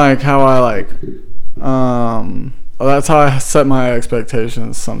kind of like how I like. That's how I set my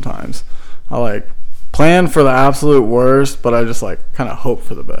expectations. Sometimes I like plan for the absolute worst, but I just like kind of hope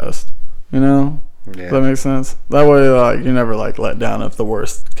for the best. You know. Yeah. Does that make sense? That way, like, you're never like let down if the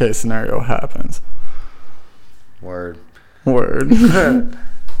worst case scenario happens. Word.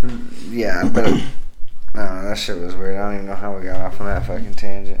 Yeah, but I don't know, that shit was weird. I don't even know how we got off on that fucking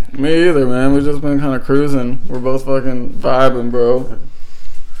tangent. Me either, man. We've just been kind of cruising. We're both fucking vibing, bro.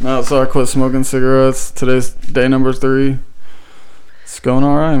 Now, so I quit smoking cigarettes. Today's day number 3. It's going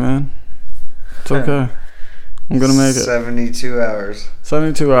all right, man. It's okay. I'm gonna make it. 72 hours.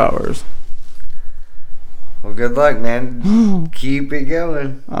 72 hours. Well, good luck, man. Keep it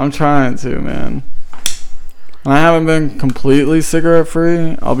going. I'm trying to, man. And I haven't been completely cigarette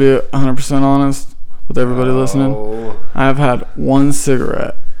free. I'll be 100% honest with everybody listening. I have had 1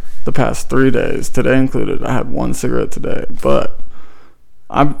 cigarette the past 3 days, today included. I had 1 cigarette today, but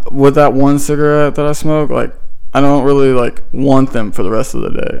with that 1 cigarette that I smoke, like, I don't really like want them for the rest of the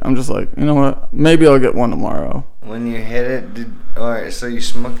day. I'm just like, you know what? Maybe I'll get one tomorrow. When you hit it, alright, so you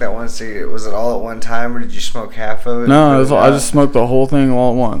smoked that 1 cigarette. Was it all at one time, or did you smoke half of it? No, I just smoked the whole thing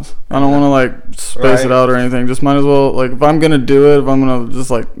all at once. I don't want to like space it out or anything. Just might as well, like, if I'm gonna do it, if I'm gonna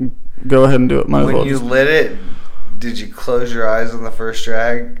just like go ahead and do it, might as well. When you lit it, did you close your eyes on the first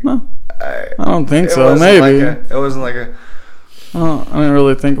drag? No, I don't think so. Maybe it wasn't like a. I didn't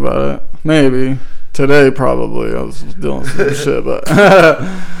really think about it. Maybe today, probably I was doing some shit, but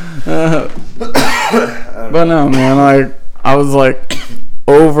but no, man. Like, I was like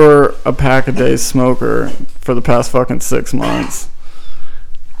over a pack a day smoker for the past fucking 6 months,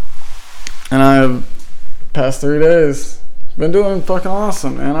 and I have past 3 days been doing fucking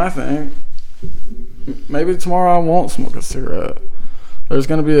awesome, man. I think maybe tomorrow I won't smoke a cigarette. There's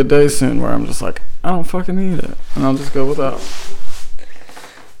gonna be a day soon where I'm just like, I don't fucking need it, and I'll just go without.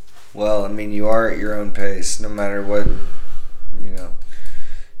 Well, I mean, you are at your own pace, no matter what,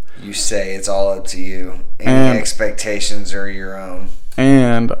 you say. It's all up to you. Any expectations are your own.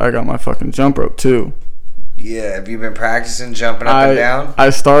 And I got my fucking jump rope too. Yeah, have you been practicing jumping up and down? I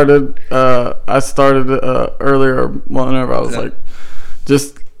started earlier whenever I was like,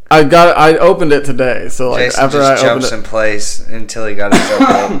 I opened it today. So like Jason after just I opened jumps it, in place until he got his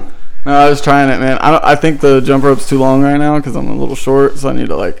jump rope. No, I was trying it, man. I think the jump rope's too long right now because I'm a little short, so I need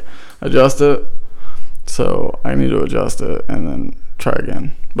to like adjust it. So I need to adjust it and then try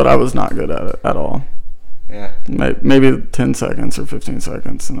again. But I was not good at it at all. Yeah. Maybe 10 seconds or 15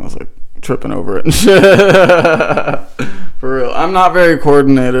 seconds, and I was like tripping over it and shit. For real. I'm not very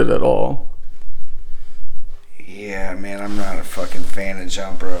coordinated at all. Yeah, man, I'm not a fucking fan of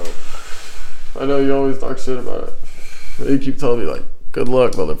jump rope. I know you always talk shit about it. You keep telling me like, good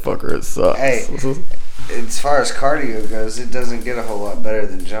luck, motherfucker. It sucks. Hey, as far as cardio goes, it doesn't get a whole lot better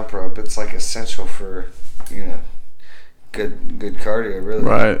than jump rope. It's like essential for, good cardio, really.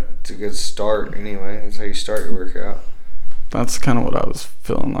 Right. It's a good start anyway. That's how you start your workout. That's kind of what I was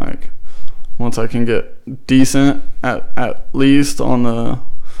feeling like. Once I can get decent at least on the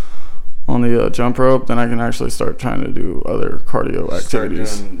jump rope, then I can actually start trying to do other cardio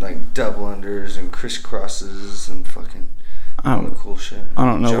activities. Start doing like double unders and crisscrosses and fucking all the cool shit. I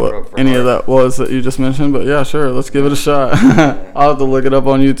don't know what any of that was that you just mentioned, but yeah, sure, let's give it a shot. I'll have to look it up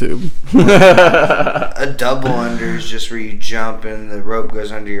on YouTube. A double under is just where you jump and the rope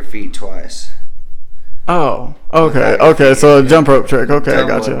goes under your feet twice. Oh, okay. So a jump rope trick. Okay, I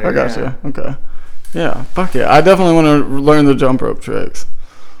got you. Okay. Yeah, fuck yeah. I definitely want to learn the jump rope tricks.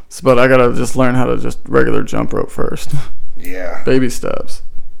 But I gotta just learn how to just regular jump rope first. Yeah. Baby steps.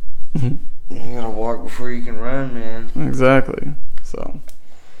 You gotta walk before you can run, man. Exactly. So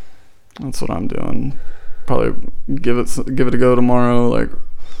that's what I'm doing. Probably give it a go tomorrow. Like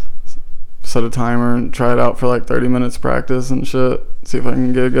set a timer and try it out for like 30 minutes practice and shit. See if I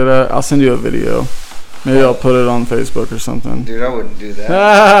can get good at it. I'll send you a video. Maybe I'll put it on Facebook or something. Dude, I wouldn't do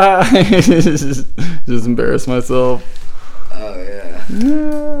that. Just embarrass myself. Oh, yeah.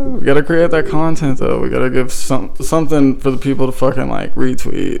 Yeah, we gotta create that content, though. We gotta give something for the people to fucking, like,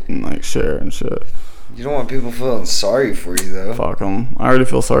 retweet and, like, share and shit. You don't want people feeling sorry for you, though. Fuck them. I already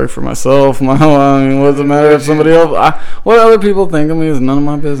feel sorry for myself. I mean, what does it matter if somebody else... what other people think of me is none of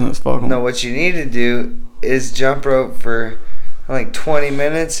my business. Fuck them. No, what you need to do is jump rope for, like, 20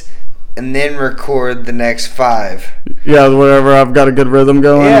 minutes... and then record the next 5. Yeah, wherever I've got a good rhythm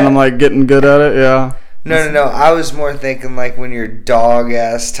going and I'm like getting good at it, yeah. No. I was more thinking like when you're dog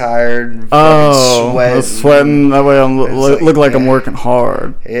ass tired and sweating. That way I look like I'm working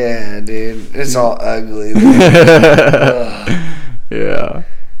hard. Yeah, dude. It's all ugly. Yeah.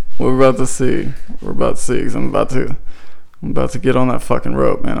 We're about to see. Because I'm about to get on that fucking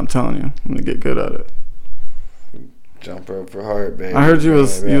rope, man. I'm telling you. I'm gonna get good at it. Jump rope for heart, baby. I heard you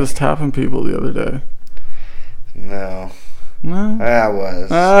was tapping people the other day. No. I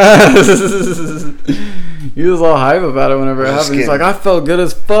was. You was all hype about it whenever it happened. He's like, I felt good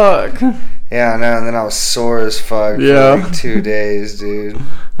as fuck. Yeah, I know. And then I was sore as fuck for like 2 days, dude.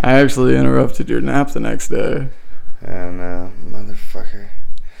 I actually interrupted your nap the next day. I don't know, motherfucker.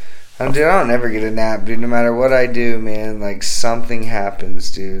 Dude, I don't ever get a nap, dude. No matter what I do, man, like something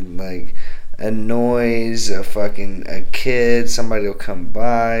happens, dude. Like a noise, a kid, somebody will come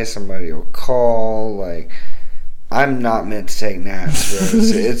by, somebody will call. Like, I'm not meant to take naps, bro.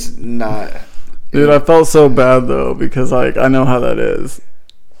 It's not. Dude, I felt so bad, though, because, like, I know how that is.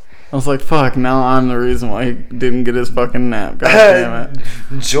 I was like, fuck, now I'm the reason why he didn't get his fucking nap. God damn it.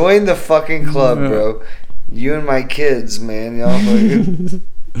 Join the fucking club, bro. You and my kids, man. Y'all fucking...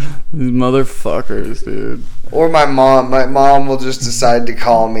 These motherfuckers, dude. Or my mom. My mom will just decide to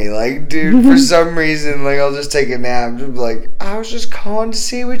call me. Like, dude, for some reason, like, I'll just take a nap. Just be like, I was just calling to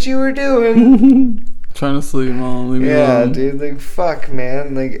see what you were doing. Trying to sleep, Mom. Leave me alone. Dude. Like, fuck,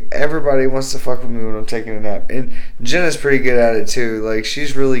 man. Like, everybody wants to fuck with me when I'm taking a nap. And Jenna's pretty good at it, too. Like,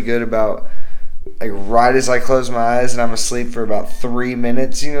 she's really good about, like, right as I close my eyes and I'm asleep for about 3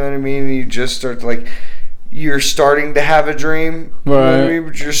 minutes, you know what I mean? And you just start to, like... You're starting to have a dream, right? You know what I mean?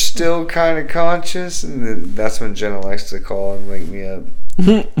 But you're still kind of conscious, and then that's when Jenna likes to call and wake me up.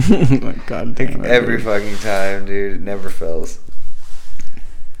 Like, God damn it, every fucking time, dude. It never fails.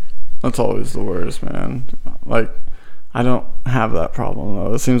 That's always the worst, man. Like, I don't have that problem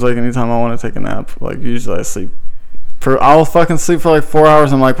though. It seems like anytime I want to take a nap, like usually I sleep. I'll fucking sleep for like 4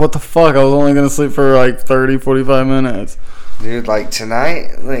 hours. I'm like, what the fuck? I was only gonna sleep for like 30, 45 minutes. Dude, like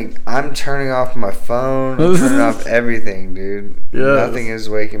tonight, like I'm turning off my phone, I'm turning off everything, dude. Yes. Nothing is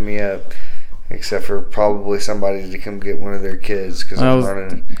waking me up except for probably somebody to come get one of their kids. Cause I was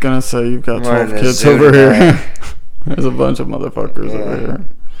gonna say you've got 12 kids over here. There's a bunch of motherfuckers over here.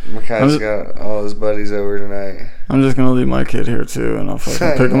 Makai's got all his buddies over tonight. I'm just gonna leave my kid here too, and I'll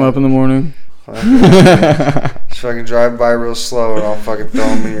fucking pick him up in the morning. Just fucking drive by real slow, and I'll fucking throw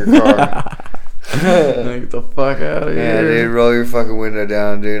him in your car. Get the fuck out of here. Yeah, dude, roll your fucking window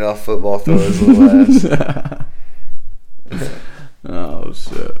down, dude. I'll football throw his little ass. Oh,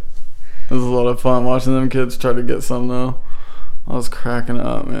 shit. It was a lot of fun watching them kids try to get some, though. I was cracking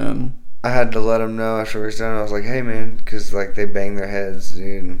up, man. I had to let them know after it was done. I was like, hey, man, because, like, they banged their heads,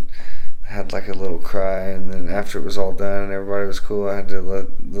 dude, and I had, like, a little cry. And then after it was all done and everybody was cool, I had to let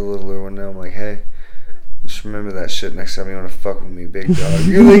the littler one know. I'm like, hey, just remember that shit next time you want to fuck with me, big dog.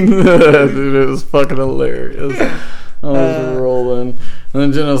 You're like, dude, it was fucking hilarious. I was rolling. And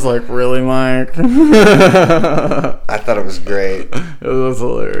then Jen was like, really, Mike? I thought it was great. It was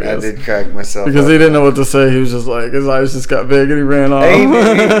hilarious. I did crack myself because up. he didn't know what to say. He was just like, his eyes just got big and he ran off. He knew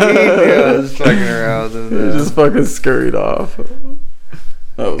I was fucking around with him. He just fucking scurried off.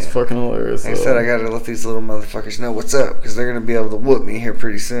 That was fucking hilarious. Like I said, I gotta let these little motherfuckers know what's up because they're gonna be able to whoop me here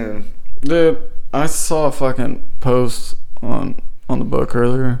pretty soon. Dude, I saw a fucking post on the book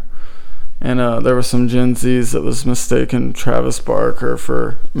earlier. And there was some Gen Zs that was mistaken Travis Barker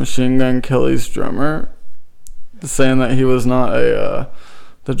for Machine Gun Kelly's drummer, saying that he was not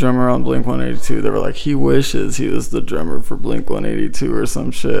the drummer on Blink-182. They were like, he wishes he was the drummer for Blink-182 or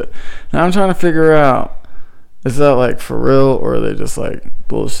some shit. Now I'm trying to figure out, is that like for real or are they just like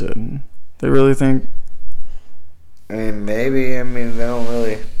bullshitting? They really think? I mean, maybe. I mean, they don't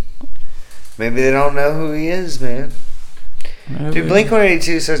really. Maybe they don't know who he is, man. Maybe. Dude, Blink-182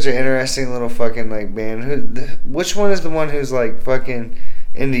 is such an interesting little fucking like band. Which one is the one who's like fucking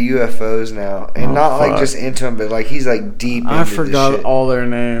into UFOs now, and not like just into them, but like he's like deep. I into forgot this shit. all their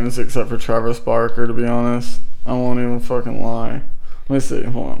names except for Travis Barker. To be honest, I won't even fucking lie. Let me see.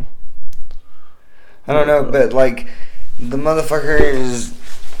 Hold on. I don't know, but like the motherfucker is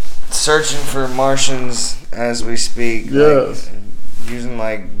searching for Martians as we speak. Yes. Like, using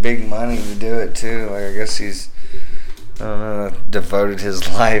like big money to do it too. Like I guess he's. I don't know, devoted his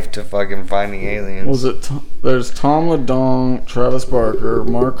life to fucking finding aliens. Was it? There's Tom Ledong, Travis Barker,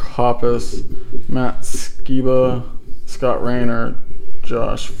 Mark Hoppus, Matt Skiba, Scott Rayner,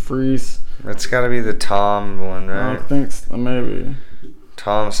 Josh Freese. It's got to be the Tom one, right? I think maybe.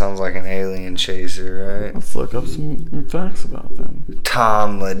 Tom sounds like an alien chaser, right? Let's look up some facts about them.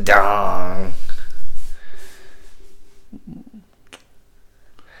 Tom Ledong.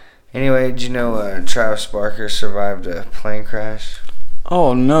 Anyway, did you know Travis Barker survived a plane crash?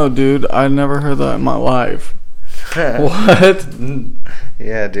 Oh, no, dude. I never heard that in my life. What?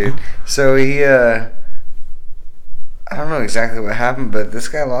 Yeah, dude. So he, I don't know exactly what happened, but this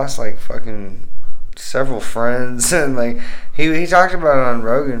guy lost, like, fucking several friends. And, like, he talked about it on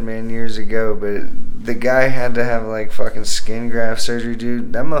Rogan, man, years ago, but the guy had to have, like, fucking skin graft surgery,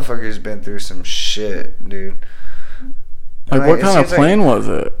 dude. That motherfucker's been through some shit, dude. Like, what kind of plane was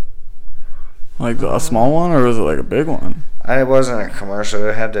it? Like a small one, or was it like a big one? It wasn't a commercial.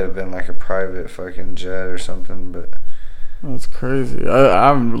 It had to have been like a private fucking jet or something. But that's crazy.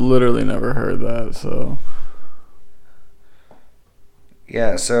 I've literally never heard that. So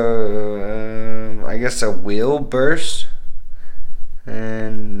yeah. So I guess a wheel burst,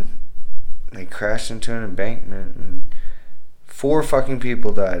 and they crashed into an embankment, and 4 fucking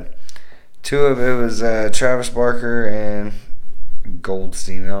people died. 2 of it was Travis Barker and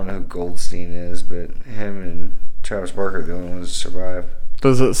Goldstein. I don't know who Goldstein is, but him and Travis Barker are the only ones to survive.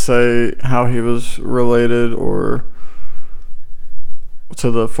 Does it say how he was related or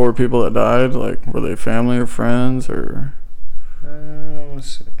to the 4 people that died? Like, were they family or friends or?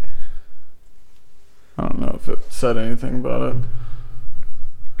 Let's see. I don't know if it said anything about it.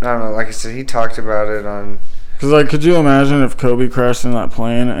 I don't know. Like I said, he talked about it on. Because, like, could you imagine if Kobe crashed in that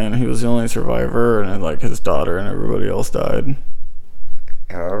plane and he was the only survivor and, like, his daughter and everybody else died?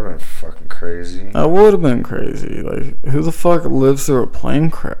 Yeah, that would have been fucking crazy. That would have been crazy. Like, who the fuck lives through a plane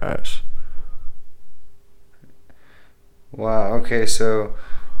crash? Wow, okay, so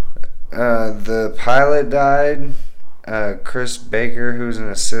the pilot died. Chris Baker, who's an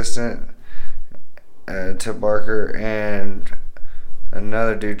assistant to Barker, and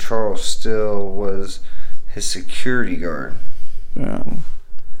another dude, Charles Still, was his security guard. Yeah.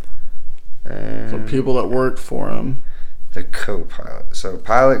 And so people that worked for him. The co-pilot. So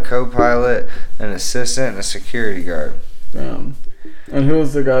pilot, co-pilot, an assistant, and a security guard. Damn. And who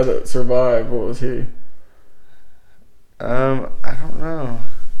was the guy that survived? What was he? I don't know.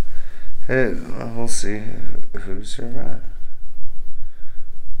 We'll see who survived.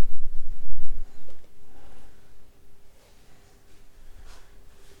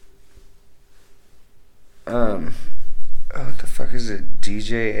 What the fuck is it?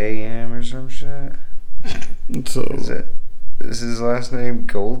 DJ AM or some shit? So is his last name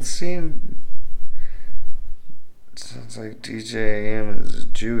Goldstein? Sounds like DJ AM is a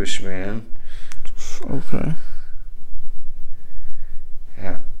Jewish man. Okay.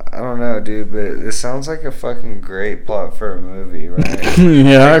 Yeah, I don't know, dude, but it sounds like a fucking great plot for a movie, right?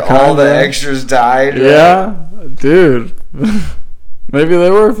 Yeah, like all the extras died. Right? Yeah, dude. Maybe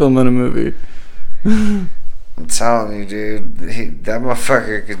they were filming a movie. I'm telling you, dude, that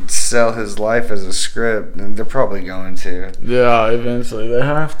motherfucker could sell his life as a script, and they're probably going to. Yeah, eventually they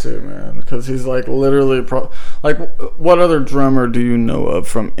have to, man, because he's like literally like, what other drummer do you know of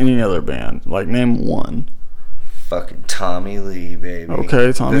from any other band? Like, name one. Fucking Tommy Lee, baby.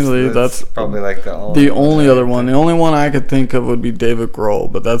 Okay, Tommy Lee. That's probably like the only other one. The only one I could think of would be David Grohl,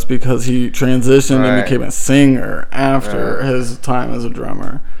 but that's because he transitioned and became a singer after his time as a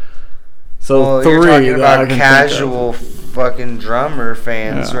drummer. So three. You're talking about casual fucking drummer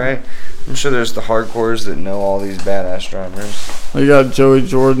fans, right? I'm sure there's the hardcores that know all these badass drummers. You got Joey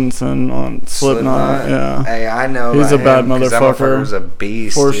Jordison on Slipknot. Yeah. Hey, I know. He's a bad motherfucker. That motherfucker was a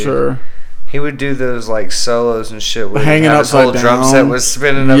beast, for dude. Sure. He would do those like solos and shit. Where hanging upside down. His whole drum set was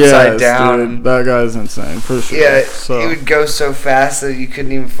spinning upside down. Dude, that guy's insane for sure. Yeah, he would go so fast that you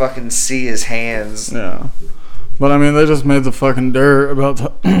couldn't even fucking see his hands. Yeah. But I mean, they just made the fucking dirt about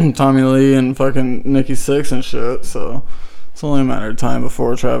Tommy Lee and fucking Nikki Sixx and shit. So it's only a matter of time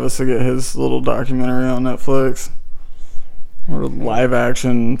before Travis will get his little documentary on Netflix or live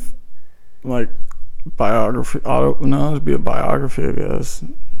action, like biography. It'd be a biography, I guess.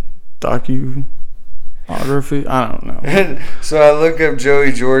 Docuography. I don't know. So I look up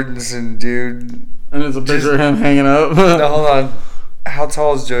Joey Jordison, dude, and it's a picture of him hanging up. No, hold on. How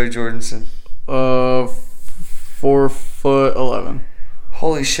tall is Joey Jordison? 4'11".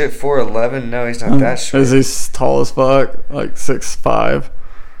 Holy shit, 4'11"? No, he's not that short. Is he tall as fuck? Like 6'5"?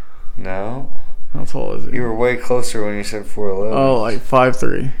 No. How tall is he? You were way closer when you said 4'11". Oh, like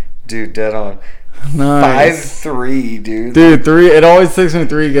 5'3". Dude, dead on. Nice. 5'3", dude. Dude, 3. It always takes me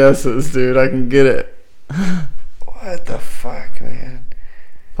 3 guesses, dude. I can get it. What the fuck, man?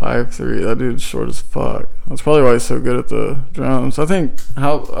 5'3". That dude's short as fuck. That's probably why he's so good at the drums. I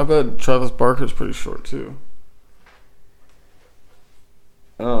bet Travis Barker's pretty short too.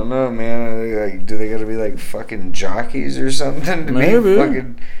 I don't know, man. Do they gotta be like fucking jockeys or something to Maybe. be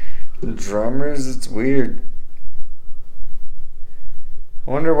fucking drummers? It's weird.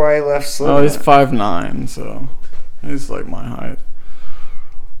 I wonder why he left Slipknot. Oh, he's 5'9", so he's like my height.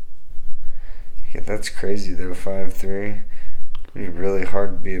 Yeah, that's crazy though. 5'3". It'd be really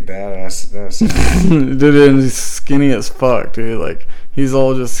hard to be a badass at this. Dude, and he's skinny as fuck, dude. Like, he's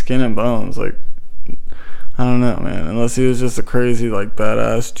all just skin and bones. Like, I don't know, man. Unless he was just a crazy, like,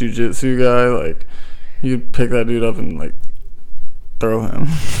 badass jiu-jitsu guy, like, you'd pick that dude up and, like, throw him.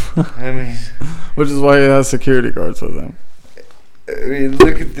 I mean... Which is why he has security guards with him. I mean,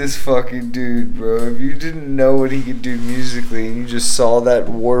 look at this fucking dude, bro. If you didn't know what he could do musically and you just saw that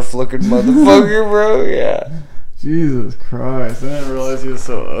wharf-looking motherfucker, bro, yeah. Jesus Christ. I didn't realize he was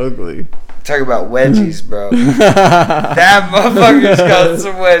so ugly. Talk about wedgies, bro. That motherfucker's got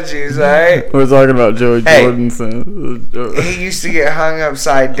some wedgies, alright? We're talking about Joey Jordison. He used to get hung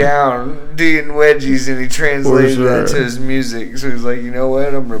upside down doing wedgies, and he translated that to his music. So he's like, you know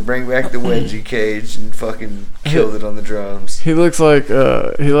what? I'm gonna bring back the wedgie cage and fucking killed it on the drums. He looks like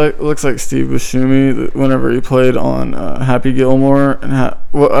looks like Steve Buscemi whenever he played on Happy Gilmore and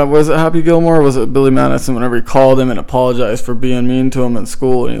was it Happy Gilmore or was it Billy Madison whenever he called him and apologized for being mean to him in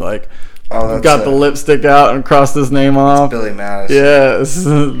school and he like. Got the lipstick out and crossed his name off. Billy Madison. Yes,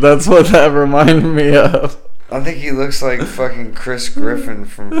 that's what that reminded me of. I think he looks like fucking Chris Griffin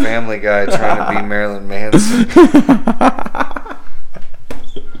from Family Guy trying to be Marilyn Manson.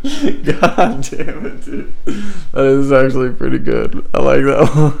 God damn it, dude. That is actually pretty good. I like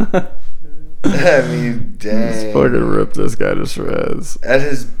that one. I mean, dang. Just fucking rip this guy to shreds. At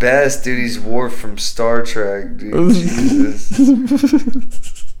his best, dude, he's Worf from Star Trek, dude. Jesus.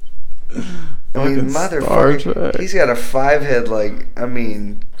 I mean, motherfucker, he's got a 5 head, like, I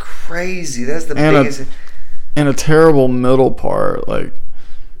mean, crazy. That's the biggest. And a terrible middle part, like,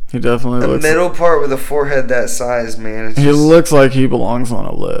 he definitely looks. A middle part with a forehead that size, man. He looks like he belongs on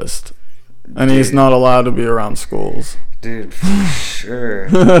a list. And dude, he's not allowed to be around schools. Dude, for sure.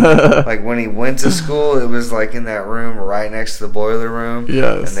 Like, when he went to school, it was, like, in that room right next to the boiler room.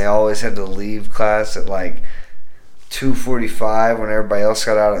 Yes. And they always had to leave class at, like, 2:45 when everybody else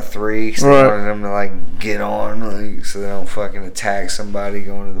got out at 3 because they wanted them to like get on, like, so they don't fucking attack somebody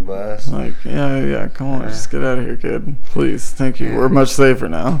going to the bus. Like, yeah, come on, just get out of here, kid. Please, thank you. We're much safer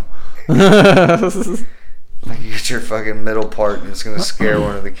now. Like, you get your fucking middle part and it's gonna scare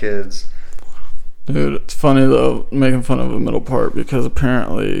one of the kids. Dude, it's funny though, making fun of a middle part because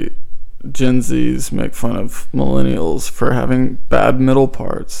apparently Gen Zs make fun of millennials for having bad middle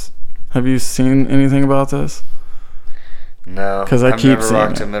parts. Have you seen anything about this? No, because I keep never seeing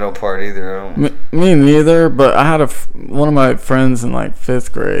rocked it. a middle part either. I don't. Me neither, but I had one of my friends in like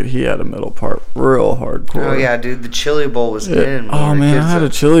 5th grade. He had a middle part, real hardcore. Oh yeah, dude, the chili bowl was in. Oh man, I had a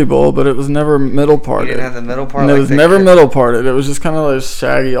chili bowl, but it was never middle parted. You didn't have the middle part. No, it was never middle parted. It was just kind of like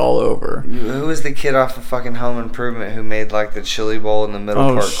shaggy all over. Who was the kid off of fucking Home Improvement who made like the chili bowl in the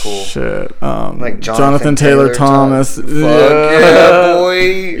middle part cool? Shit. Like Jonathan Taylor Thomas. Fuck yeah, boy.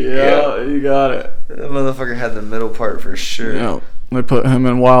 Yeah, you got it. That motherfucker had the middle part for sure. Yeah. They put him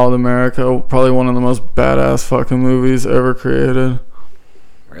in Wild America, probably one of the most badass fucking movies ever created.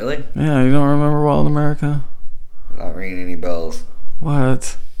 Really? Yeah, you don't remember Wild America? Not ringing any bells.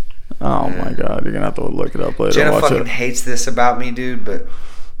 What? Oh my god, you're gonna have to look it up later. Jenna watch fucking it. hates this about me, dude, but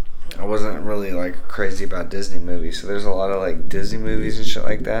I wasn't really like crazy about Disney movies. So there's a lot of like Disney movies and shit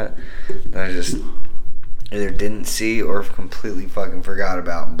like that I just either didn't see or completely fucking forgot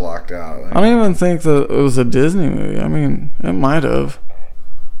about and blocked out. Like, I don't even think that it was a Disney movie. I mean, it might have.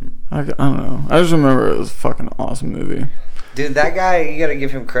 I don't know. I just remember it was a fucking awesome movie. dude, that guy, you gotta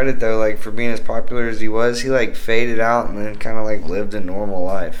give him credit though, like for being as popular as he was. He like faded out and then kind of like lived a normal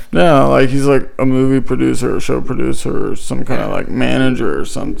life. Yeah, like he's like a movie producer, or show producer, or some kind of like manager or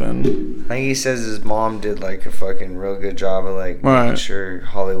something. I think he says his mom did like a fucking real good job of like making sure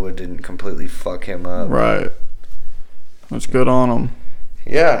Hollywood didn't completely fuck him up. Right. That's good on him.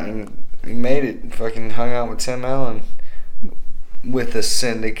 Yeah, and he made it. Fucking hung out with Tim Allen with a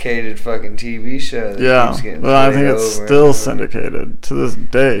syndicated fucking TV show. Yeah, well, I think it's still syndicated to this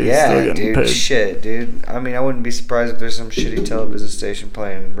day. Yeah, still getting dude, paid. shit, dude. I mean, I wouldn't be surprised if there's some shitty television station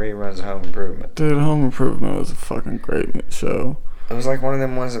playing reruns of Home Improvement. Dude, Home Improvement was a fucking great show. It was like one of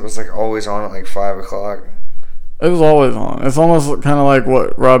them ones that was like always on at like 5 o'clock. It was always on. It's almost kind of like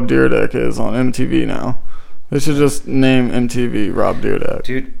what Rob Dyrdek is on MTV now. They should just name MTV Rob Dyrdek.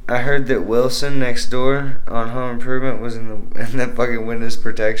 Dude, I heard that Wilson next door on Home Improvement was in the fucking witness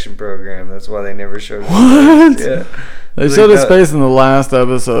protection program. That's why they never showed his What? face. Yeah. They showed his face in the last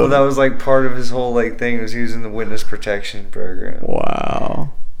episode. Well, that was like part of his whole like thing was he was in the witness protection program.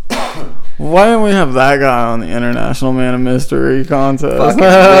 Wow. Why didn't we have that guy on the International Man of Mystery contest? Fucking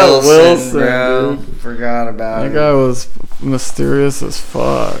Wilson, bro. Dude. Forgot about it. That guy was mysterious as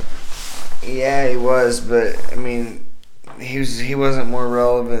fuck. Yeah, he was, but I mean, he wasn't more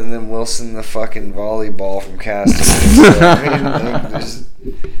relevant than Wilson the fucking volleyball from Casting. So, I mean, like, just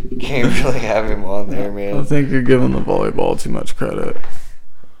can't really have him on there, man. I think you're giving the volleyball too much credit.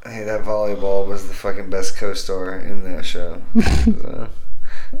 Hey, that volleyball was the fucking best co-star in that show. So,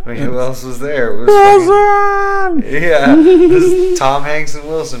 I mean, who else was there? It was Wilson! Yeah, this is Tom Hanks and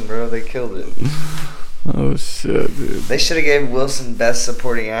Wilson, bro. They killed it. Oh shit, dude. They should have gave Wilson Best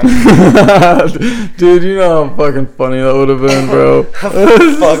Supporting Actor. Dude, you know how fucking funny that would have been, bro.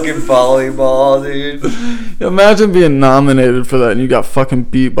 Fucking volleyball, dude. Imagine being nominated for that and you got fucking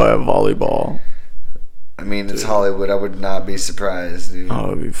beat by a volleyball. I mean, it's Hollywood. I would not be surprised, dude. I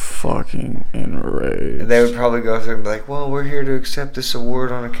would be fucking enraged. They would probably go through and be like, well, we're here to accept this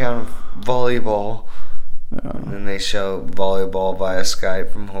award on account of volleyball. Yeah. And then they show volleyball via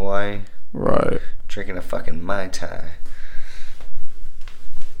Skype from Hawaii. Right. Drinking a fucking Mai Tai.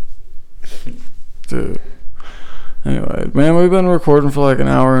 Dude. Anyway, man, we've been recording for like an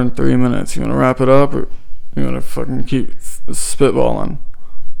hour and 3 minutes. You want to wrap it up or you want to fucking keep spitballing?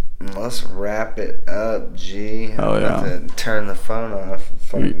 Let's wrap it up, G. Oh, yeah. I'm about to turn the phone off and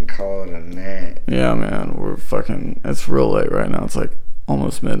fucking call it a night. Yeah, man. We're fucking... It's real late right now. It's like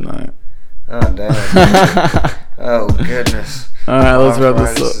almost midnight. Oh, damn. Oh, goodness. Alright, let's wrap this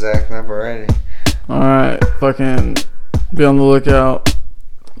up. This is acting up already. Alright, fucking be on the lookout.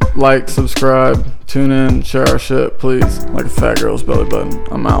 Like, subscribe, tune in, share our shit, please. Like a fat girl's belly button.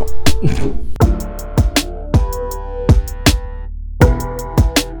 I'm out.